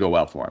 Just didn't go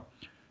well for him.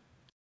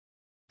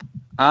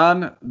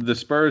 On the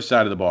Spurs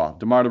side of the ball,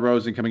 DeMar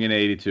DeRozan coming in at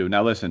 82.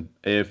 Now, listen,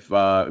 if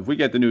we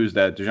get the news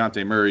that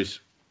DeJounte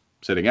Murray's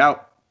sitting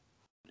out,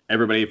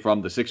 everybody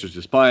from the Sixers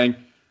is playing,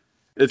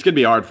 it's going to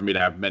be hard for me to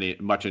have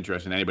much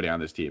interest in anybody on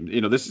this team.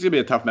 This is going to be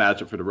a tough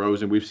matchup for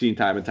DeRozan. We've seen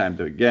time and time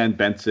again,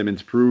 Ben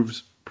Simmons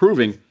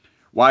proving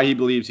why he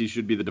believes he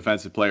should be the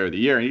defensive player of the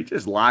year, and he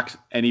just locks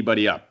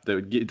anybody up.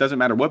 It doesn't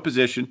matter what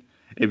position.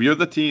 If you're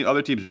the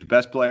other team's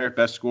best player,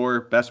 best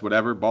scorer, best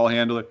whatever, ball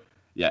handler,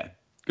 yeah,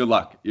 good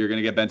luck. You're going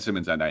to get Ben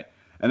Simmons that night.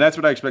 And that's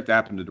what I expect to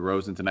happen to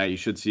DeRozan tonight. You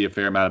should see a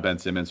fair amount of Ben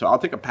Simmons. So I'll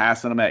take a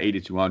pass on him at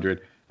 8,200.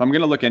 If I'm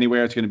going to look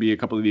anywhere, it's going to be a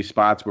couple of these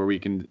spots where we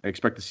can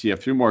expect to see a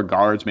few more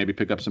guards, maybe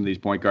pick up some of these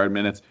point guard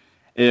minutes.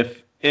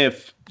 If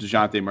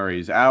DeJounte Murray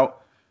is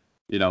out,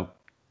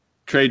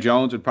 Trey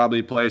Jones would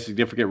probably play a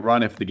significant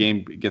run if the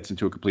game gets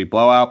into a complete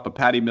blowout. But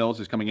Patty Mills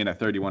is coming in at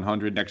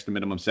 3,100 next to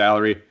minimum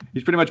salary.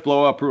 He's pretty much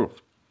blowout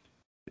proof.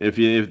 If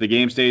the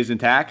game stays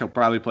intact, he'll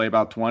probably play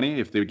about 20.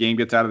 If the game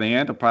gets out of the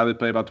hand, he'll probably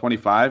play about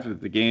 25. If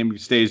the game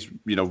stays,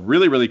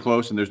 really, really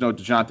close and there's no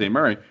DeJounte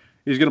Murray,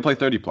 he's going to play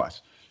 30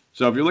 plus.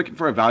 So if you're looking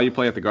for a value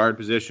play at the guard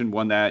position,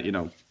 one that,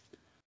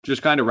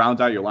 just kind of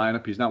rounds out your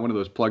lineup, he's not one of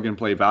those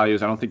plug-and-play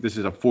values. I don't think this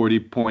is a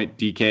 40-point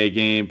DK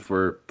game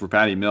for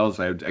Patty Mills.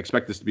 I would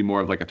expect this to be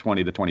more of like a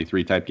 20 to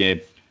 23 type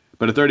game.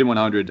 But at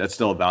 3,100, that's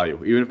still a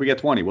value. Even if we get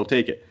 20, we'll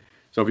take it.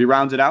 So if he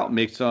rounds it out,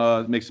 makes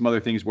some other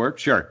things work,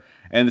 sure.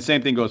 And the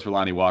same thing goes for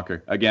Lonnie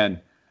Walker.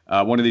 Again,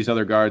 one of these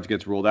other guards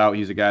gets ruled out.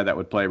 He's a guy that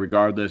would play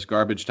regardless.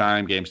 Garbage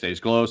time, game stays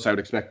close. I would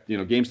expect,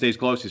 game stays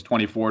close. He's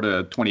 24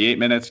 to 28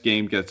 minutes.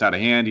 Game gets out of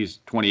hand. He's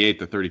 28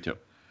 to 32.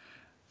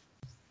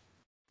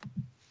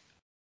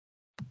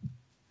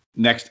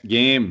 Next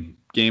game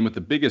with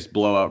the biggest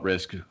blowout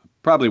risk,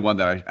 probably one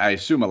that I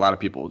assume a lot of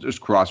people will just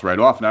cross right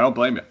off, and I don't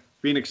blame you.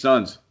 Phoenix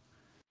Suns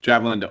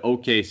traveling to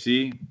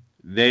OKC.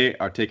 They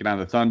are taking on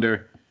the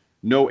Thunder.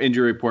 No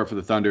injury report for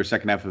the Thunder.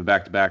 Second half of the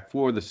back-to-back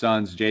for the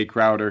Suns. Jay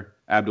Crowder,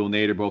 Abdul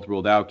Nader both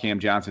ruled out. Cam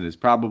Johnson is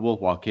probable,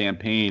 while Cam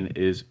Payne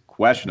is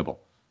questionable.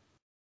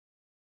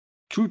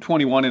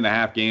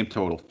 221.5 game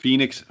total.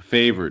 Phoenix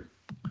favored.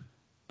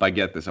 If I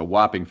get this, a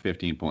whopping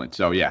 15 points.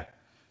 So, yeah,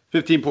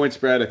 15-point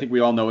spread. I think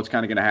we all know what's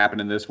kind of going to happen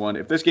in this one.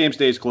 If this game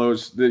stays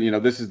close,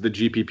 this is the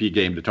GPP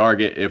game to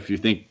target. If you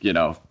think, you're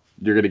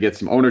going to get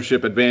some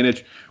ownership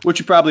advantage, which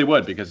you probably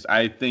would, because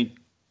I think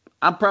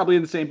I'm probably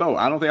in the same boat.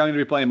 I don't think I'm going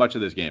to be playing much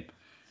of this game.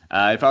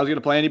 If I was going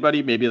to play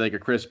anybody, maybe like a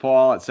Chris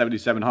Paul at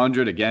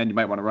 7,700. Again, you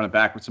might want to run it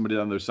back with somebody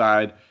on their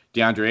side.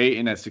 DeAndre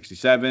Ayton at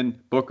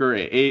 67. Booker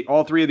at 8.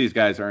 All three of these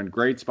guys are in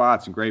great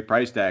spots and great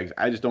price tags.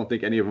 I just don't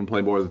think any of them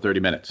play more than 30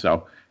 minutes.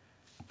 So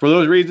for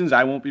those reasons,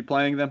 I won't be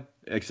playing them,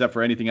 except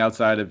for anything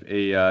outside of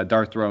a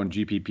dart throw and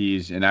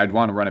GPPs. And I'd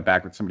want to run it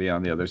back with somebody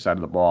on the other side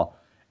of the ball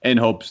in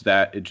hopes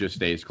that it just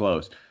stays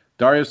close.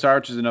 Dario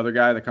Saric is another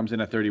guy that comes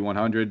in at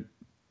 3,100.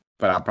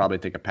 But I'll probably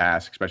take a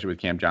pass, especially with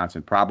Cam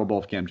Johnson. Probable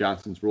if Cam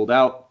Johnson's ruled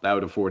out, that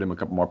would afford him a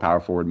couple more power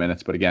forward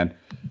minutes. But again,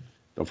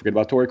 don't forget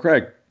about Torrey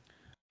Craig.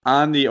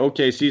 On the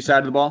OKC side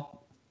of the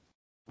ball,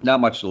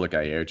 not much to look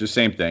at here. Just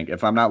same thing.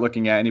 If I'm not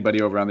looking at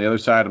anybody over on the other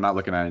side, I'm not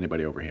looking at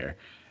anybody over here.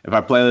 If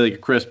I play like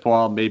Chris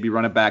Paul, maybe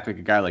run it back like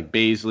a guy like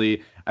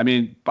Baisley. I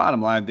mean,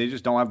 bottom line, they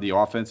just don't have the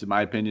offense, in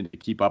my opinion, to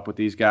keep up with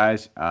these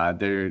guys.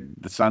 The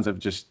Suns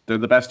they're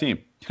the best team.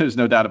 There's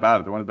no doubt about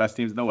it. They're one of the best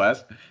teams in the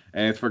West,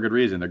 and it's for good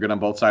reason. They're good on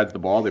both sides of the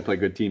ball. They play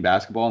good team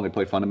basketball, and they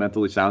play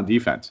fundamentally sound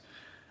defense.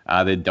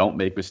 They don't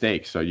make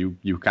mistakes, so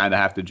you kind of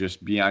have to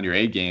just be on your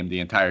A game the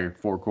entire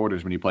 4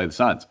 quarters when you play the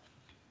Suns.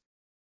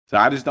 So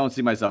I just don't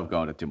see myself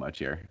going to too much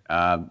here.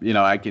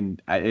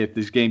 If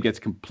this game gets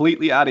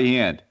completely out of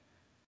hand,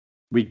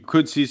 we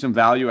could see some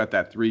value at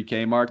that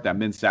 3K mark, that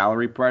min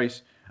salary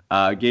price.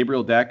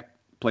 Gabriel Deck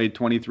played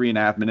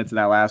 23.5 minutes in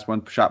that last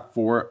one, shot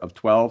 4 of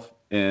 12.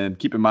 And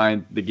keep in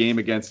mind, the game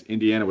against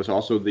Indiana was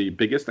also the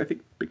biggest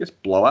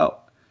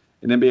blowout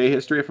in NBA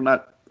history. If I'm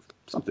not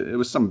something, it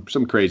was some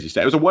crazy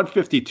stat. It was a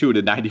 152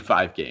 to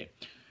 95 game.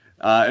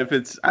 I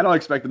don't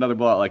expect another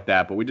blowout like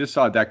that, but we just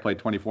saw Deck play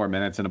 24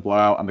 minutes in a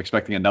blowout. I'm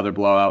expecting another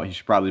blowout. He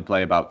should probably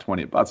play about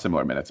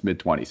similar minutes,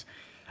 mid-20s.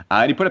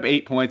 And he put up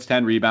 8 points,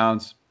 10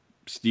 rebounds,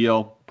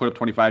 steal, put up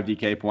 25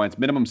 DK points,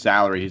 minimum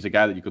salary. He's a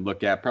guy that you could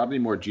look at, probably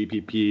more of a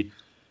GPP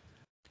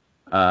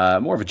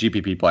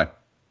play.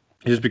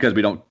 Just because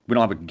we don't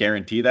have a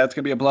guarantee that it's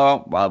going to be a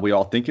blowout, while we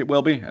all think it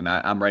will be, and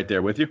I'm right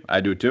there with you. I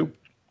do too.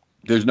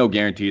 There's no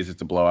guarantees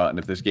it's a blowout, and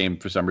if this game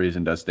for some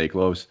reason does stay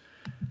close,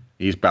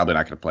 he's probably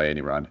not going to play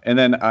any run. And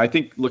then I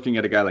think looking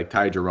at a guy like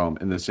Ty Jerome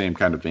in the same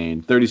kind of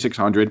vein,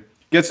 3,600,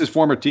 gets his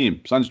former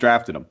team. Suns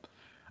drafted him.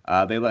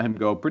 They let him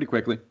go pretty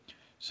quickly.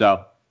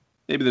 So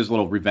maybe there's a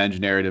little revenge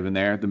narrative in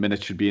there. The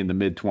minutes should be in the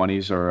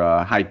mid-20s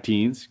or high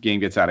teens. Game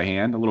gets out of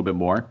hand a little bit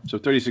more. So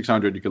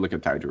 3,600, you could look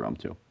at Ty Jerome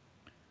too.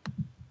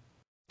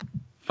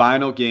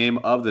 Final game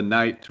of the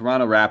night,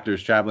 Toronto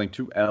Raptors traveling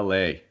to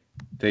L.A.,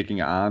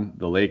 taking on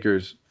the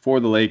Lakers. For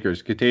the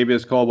Lakers,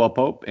 Kentavious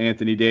Caldwell-Pope,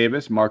 Anthony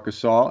Davis, Marc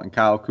Gasol, and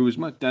Kyle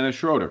Kuzma, Dennis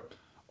Schroeder,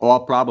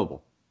 all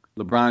probable.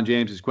 LeBron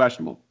James is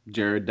questionable.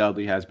 Jared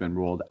Dudley has been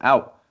ruled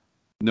out.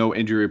 No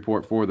injury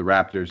report for the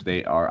Raptors.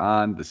 They are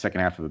on the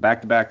second half of the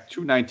back-to-back,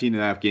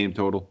 219.5 game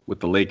total, with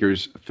the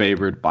Lakers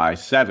favored by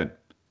 7.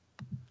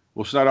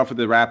 We'll start off with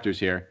the Raptors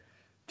here.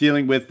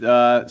 Dealing with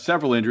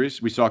several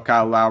injuries. We saw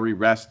Kyle Lowry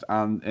rest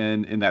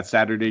in that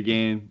Saturday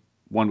game.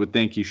 One would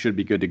think he should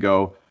be good to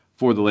go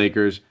for the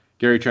Lakers.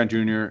 Gary Trent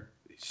Jr.,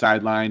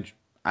 sidelined.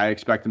 I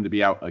expect him to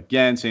be out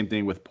again. Same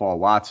thing with Paul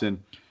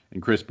Watson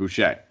and Chris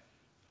Boucher.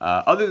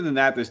 Other than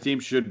that, this team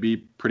should be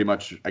pretty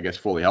much, I guess,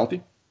 fully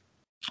healthy.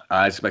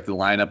 I expect the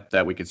lineup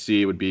that we could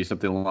see would be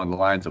something along the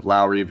lines of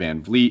Lowry,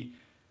 Van Vliet,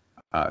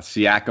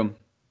 Siakam,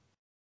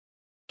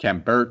 Kem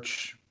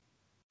Birch,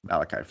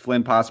 Malachi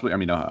Flynn possibly,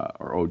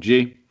 or OG.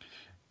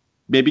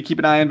 Maybe keep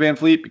an eye on Van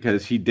Vliet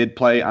because he did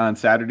play on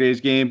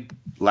Saturday's game.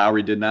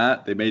 Lowry did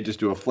not. They may just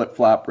do a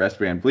flip-flop, rest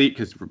Van Vliet,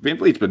 because Van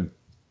Vliet's been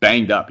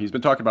banged up. He's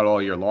been talking about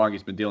all year long.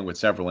 He's been dealing with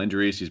several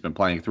injuries. He's been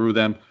playing through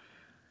them.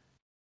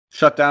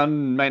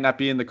 Shutdown might not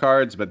be in the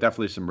cards, but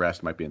definitely some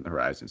rest might be in the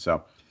horizon.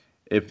 So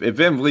if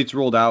Van Vliet's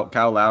ruled out,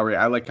 Kyle Lowry,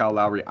 I like Kyle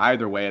Lowry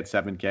either way at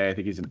 $7K. I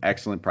think he's an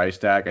excellent price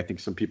tag. I think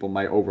some people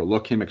might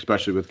overlook him,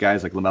 especially with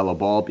guys like LaMelo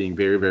Ball being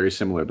very, very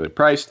similarly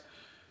priced.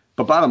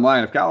 But bottom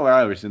line, if Kyle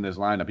Lowry's in this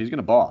lineup, he's going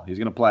to ball. He's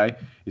going to play.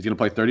 He's going to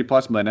play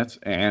 30-plus minutes,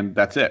 and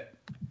that's it.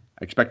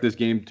 I expect this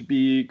game to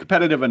be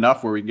competitive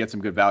enough where we can get some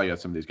good value at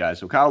some of these guys.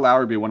 So Kyle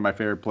Lowry would be one of my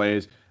favorite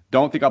plays.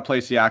 Don't think I'll play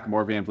Siakam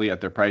or Van Vliet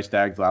at their price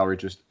tags. Lowry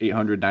just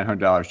 $800,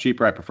 $900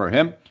 cheaper. I prefer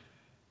him.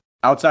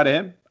 Outside of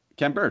him,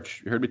 Kem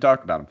Birch. You heard me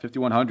talk about him.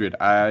 5,100.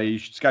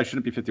 This guy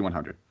shouldn't be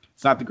 5,100.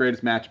 It's not the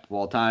greatest matchup of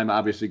all time,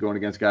 obviously going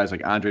against guys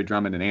like Andre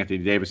Drummond and Anthony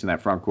Davis in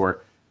that front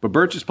court. But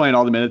Birch is playing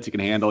all the minutes he can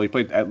handle. He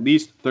played at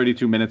least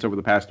 32 minutes over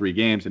the past 3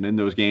 games, and in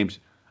those games,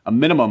 a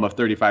minimum of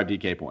 35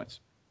 DK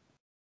points.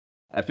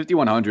 At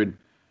 5,100,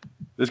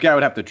 this guy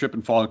would have to trip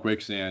and fall in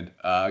quicksand,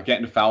 get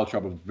into foul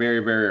trouble very,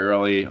 very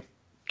early.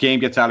 Game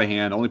gets out of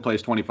hand, only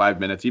plays 25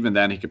 minutes. Even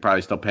then, he could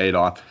probably still pay it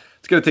off.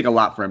 It's going to take a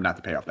lot for him not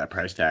to pay off that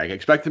price tag. I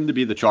expect him to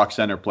be the chalk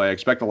center play. I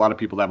expect a lot of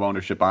people to have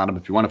ownership on him.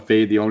 If you want to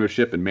fade the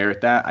ownership and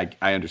merit that,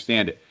 I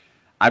understand it.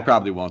 I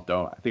probably won't,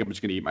 though. I think I'm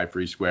just going to eat my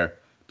free square,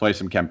 play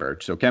some Kem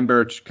Birch. So Kem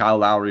Birch, Kyle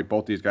Lowry,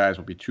 both these guys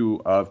will be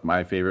 2 of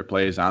my favorite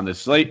plays on this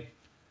slate.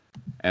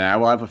 And I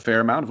will have a fair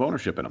amount of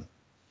ownership in them.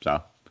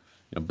 So,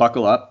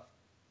 buckle up.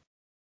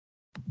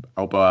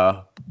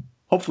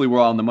 Hopefully we're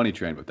all on the money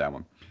train with that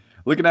one.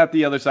 Looking at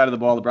the other side of the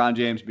ball, LeBron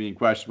James being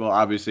questionable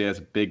obviously has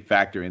a big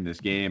factor in this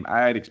game.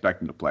 I'd expect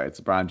him to play.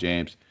 It's LeBron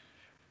James.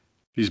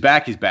 He's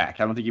back. He's back.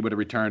 I don't think he would have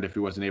returned if he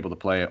wasn't able to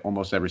play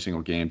almost every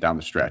single game down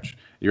the stretch.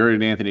 You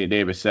heard Anthony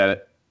Davis said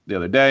it the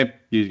other day.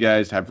 These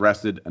guys have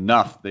rested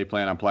enough. They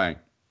plan on playing.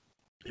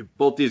 If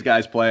both these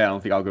guys play, I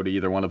don't think I'll go to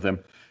either one of them.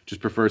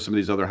 Just prefer some of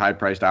these other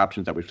high-priced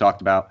options that we've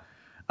talked about.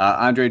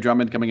 Andre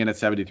Drummond coming in at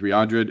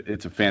 7,300.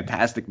 It's a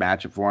fantastic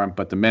matchup for him,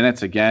 but the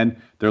minutes,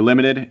 again, they're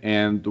limited.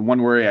 And the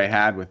one worry I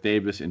had with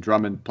Davis and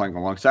Drummond playing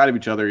alongside of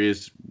each other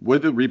is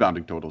what do the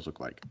rebounding totals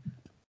look like?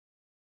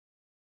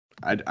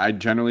 I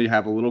generally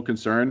have a little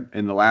concern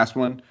in the last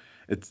one.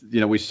 It's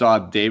we saw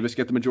Davis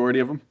get the majority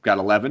of them, got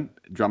 11.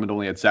 Drummond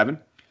only had 7.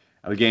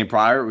 The game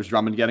prior, it was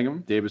Drummond getting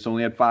them. Davis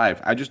only had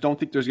 5. I just don't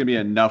think there's going to be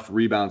enough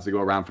rebounds to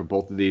go around for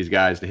both of these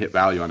guys to hit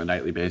value on a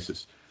nightly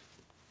basis.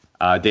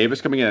 Davis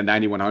coming in at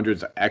 9,100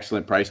 is an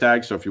excellent price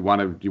tag. So if you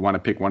want to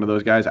pick one of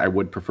those guys, I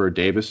would prefer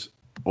Davis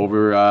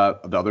over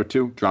the other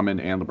 2,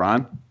 Drummond and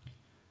LeBron.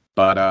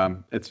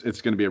 But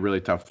it's going to be a really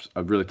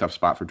tough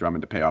spot for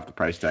Drummond to pay off the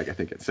price tag. I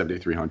think at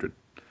 7,300.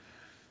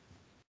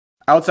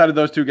 Outside of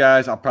those 2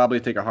 guys, I'll probably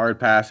take a hard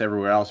pass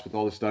everywhere else with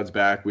all the studs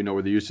back. We know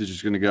where the usage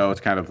is going to go. It's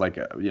kind of like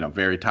a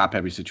very top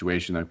heavy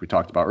situation like we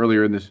talked about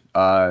earlier in this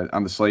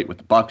on the slate with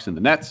the Bucks and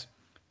the Nets.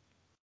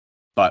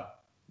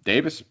 But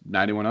Davis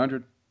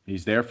 9,100.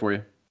 He's there for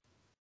you.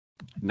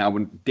 Now,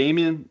 when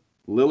Damian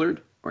Lillard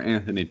or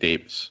Anthony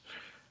Davis,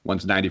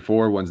 one's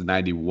 94, one's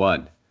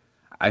 91.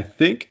 I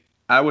think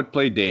I would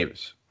play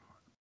Davis.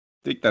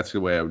 I think that's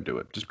the way I would do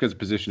it, just because of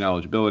position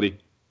eligibility.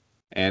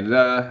 And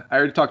I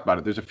already talked about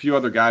it. There's a few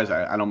other guys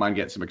I don't mind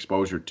getting some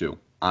exposure to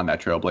on that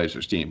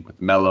Trailblazers team,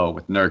 with Melo,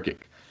 with Nurkic.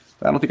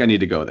 But I don't think I need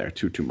to go there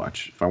too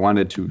much. If I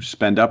wanted to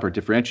spend up or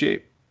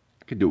differentiate,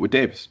 I could do it with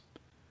Davis.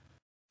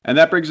 And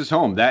that brings us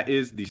home. That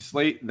is the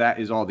slate. That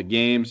is all the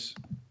games.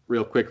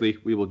 Real quickly,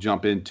 we will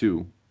jump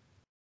into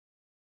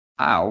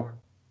our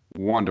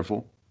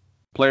wonderful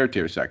player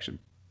tier section.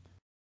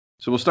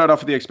 So we'll start off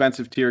with the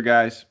expensive tier,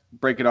 guys.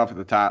 Break it off at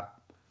the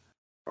top.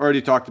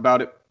 Already talked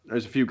about it.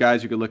 There's a few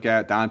guys you could look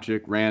at,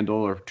 Doncic, Randall,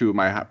 or 2 of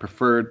my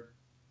preferred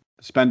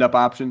spend up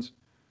options,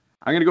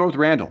 I'm going to go with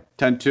Randall,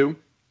 10-2.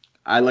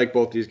 I like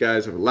both these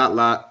guys a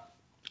lot.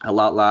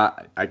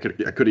 I could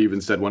have even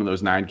said one of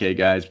those 9K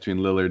guys between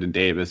Lillard and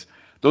Davis.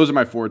 Those are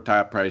my 4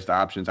 top priced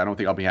options. I don't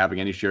think I'll be having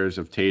any shares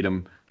of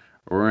Tatum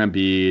or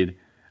Embiid.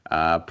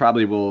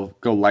 Probably will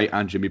go light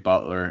on Jimmy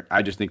Butler.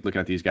 I just think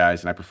looking at these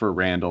guys, and I prefer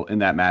Randall in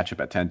that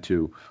matchup at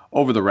 10-2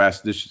 over the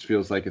rest. This just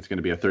feels like it's going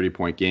to be a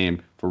 30-point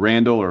game for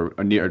Randall or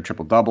a near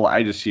triple-double.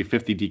 I just see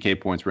 50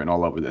 DK points written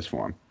all over this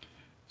for him.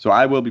 So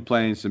I will be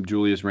playing some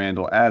Julius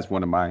Randle as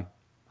one of my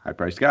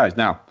high-priced guys.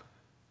 Now,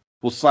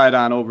 we'll slide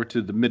on over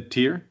to the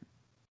mid-tier.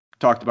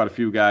 Talked about a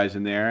few guys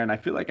in there, and I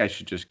feel like I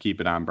should just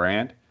keep it on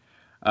brand.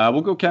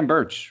 We'll go Khem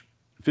Birch,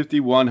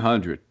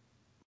 5,100.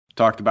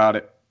 Talked about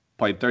it.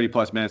 Played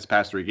 30-plus minutes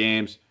past 3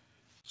 games.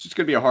 It's just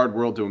going to be a hard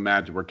world to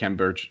imagine where Khem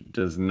Birch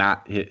does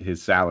not hit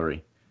his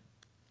salary.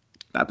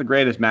 Not the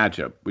greatest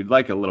matchup. We'd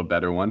like a little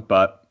better one,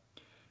 but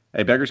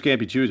hey, beggars can't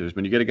be choosers.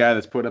 When you get a guy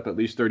that's put up at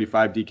least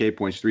 35 DK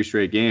points 3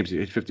 straight games, he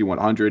hit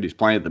 5,100, he's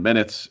playing the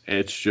minutes.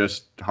 It's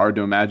just hard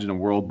to imagine a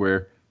world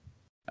where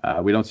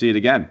we don't see it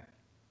again.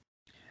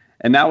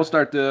 And now we'll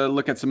start to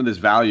look at some of this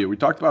value. We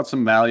talked about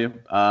some value.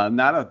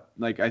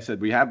 Like I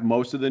said, we have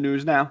most of the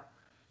news now.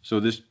 So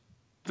this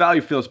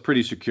value feels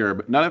pretty secure,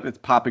 but none of it's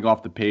popping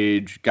off the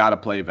page. Got to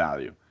play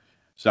value.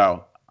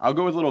 So I'll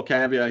go with a little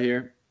caveat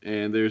here.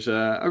 And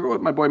I'll go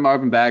with my boy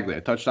Marvin Bagley. I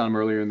touched on him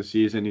earlier in the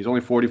season. He's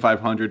only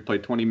 4,500,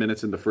 played 20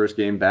 minutes in the first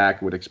game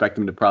back. Would expect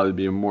him to probably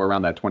be more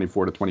around that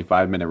 24 to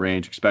 25 minute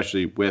range,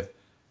 especially with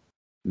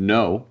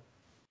no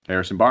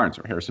Harrison Barnes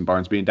or Harrison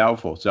Barnes being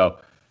doubtful. So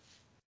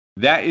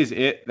that is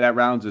it. That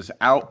rounds us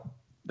out.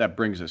 That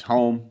brings us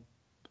home.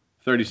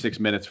 36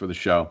 minutes for the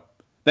show.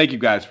 Thank you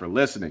guys for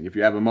listening. If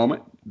you have a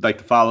moment, you'd like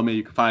to follow me,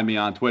 you can find me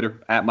on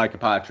Twitter at Mike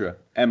Apotria,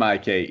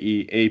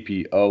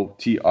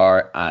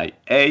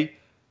 MikeApotria.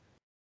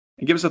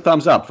 And give us a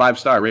thumbs up,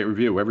 5-star, rate,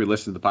 review, wherever you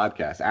listen to the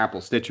podcast.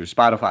 Apple, Stitcher,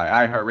 Spotify,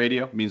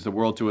 iHeartRadio. It means the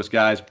world to us,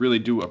 guys. Really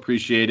do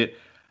appreciate it.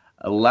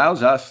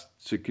 Allows us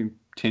to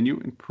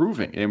continue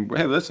improving. And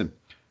hey, listen,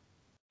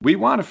 we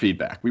want a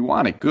feedback. We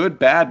want it. Good,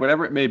 bad,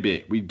 whatever it may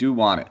be. We do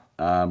want it.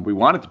 We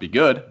want it to be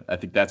good. I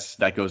think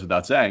that goes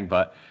without saying.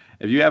 But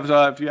if you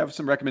have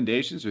some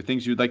recommendations or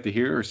things you'd like to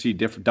hear or see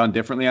done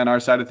differently on our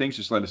side of things,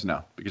 just let us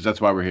know. Because that's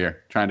why we're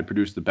here, trying to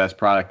produce the best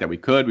product that we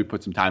could. We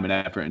put some time and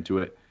effort into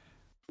it.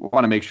 We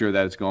want to make sure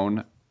that it's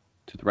going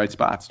to the right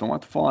spots. Don't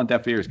want to fall on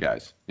deaf ears,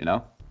 guys. You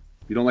know,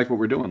 if you don't like what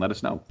we're doing, let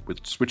us know. We'll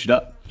switch it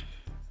up.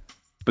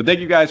 But thank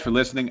you guys for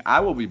listening. I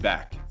will be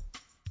back.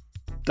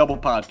 Double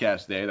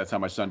podcast day. That's how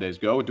my Sundays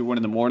go. We'll do one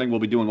in the morning. We'll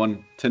be doing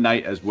one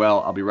tonight as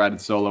well. I'll be riding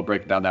solo,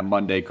 breaking down that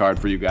Monday card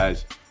for you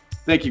guys.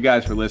 Thank you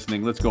guys for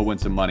listening. Let's go win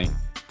some money.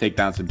 Take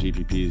down some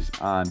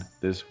GPPs on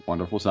this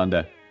wonderful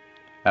Sunday.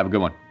 Have a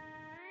good one.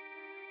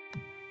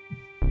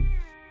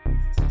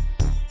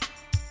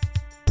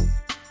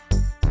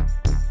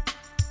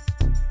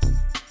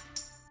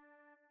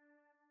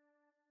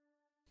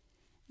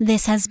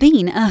 This has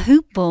been a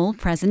Hoop Ball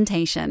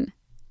presentation.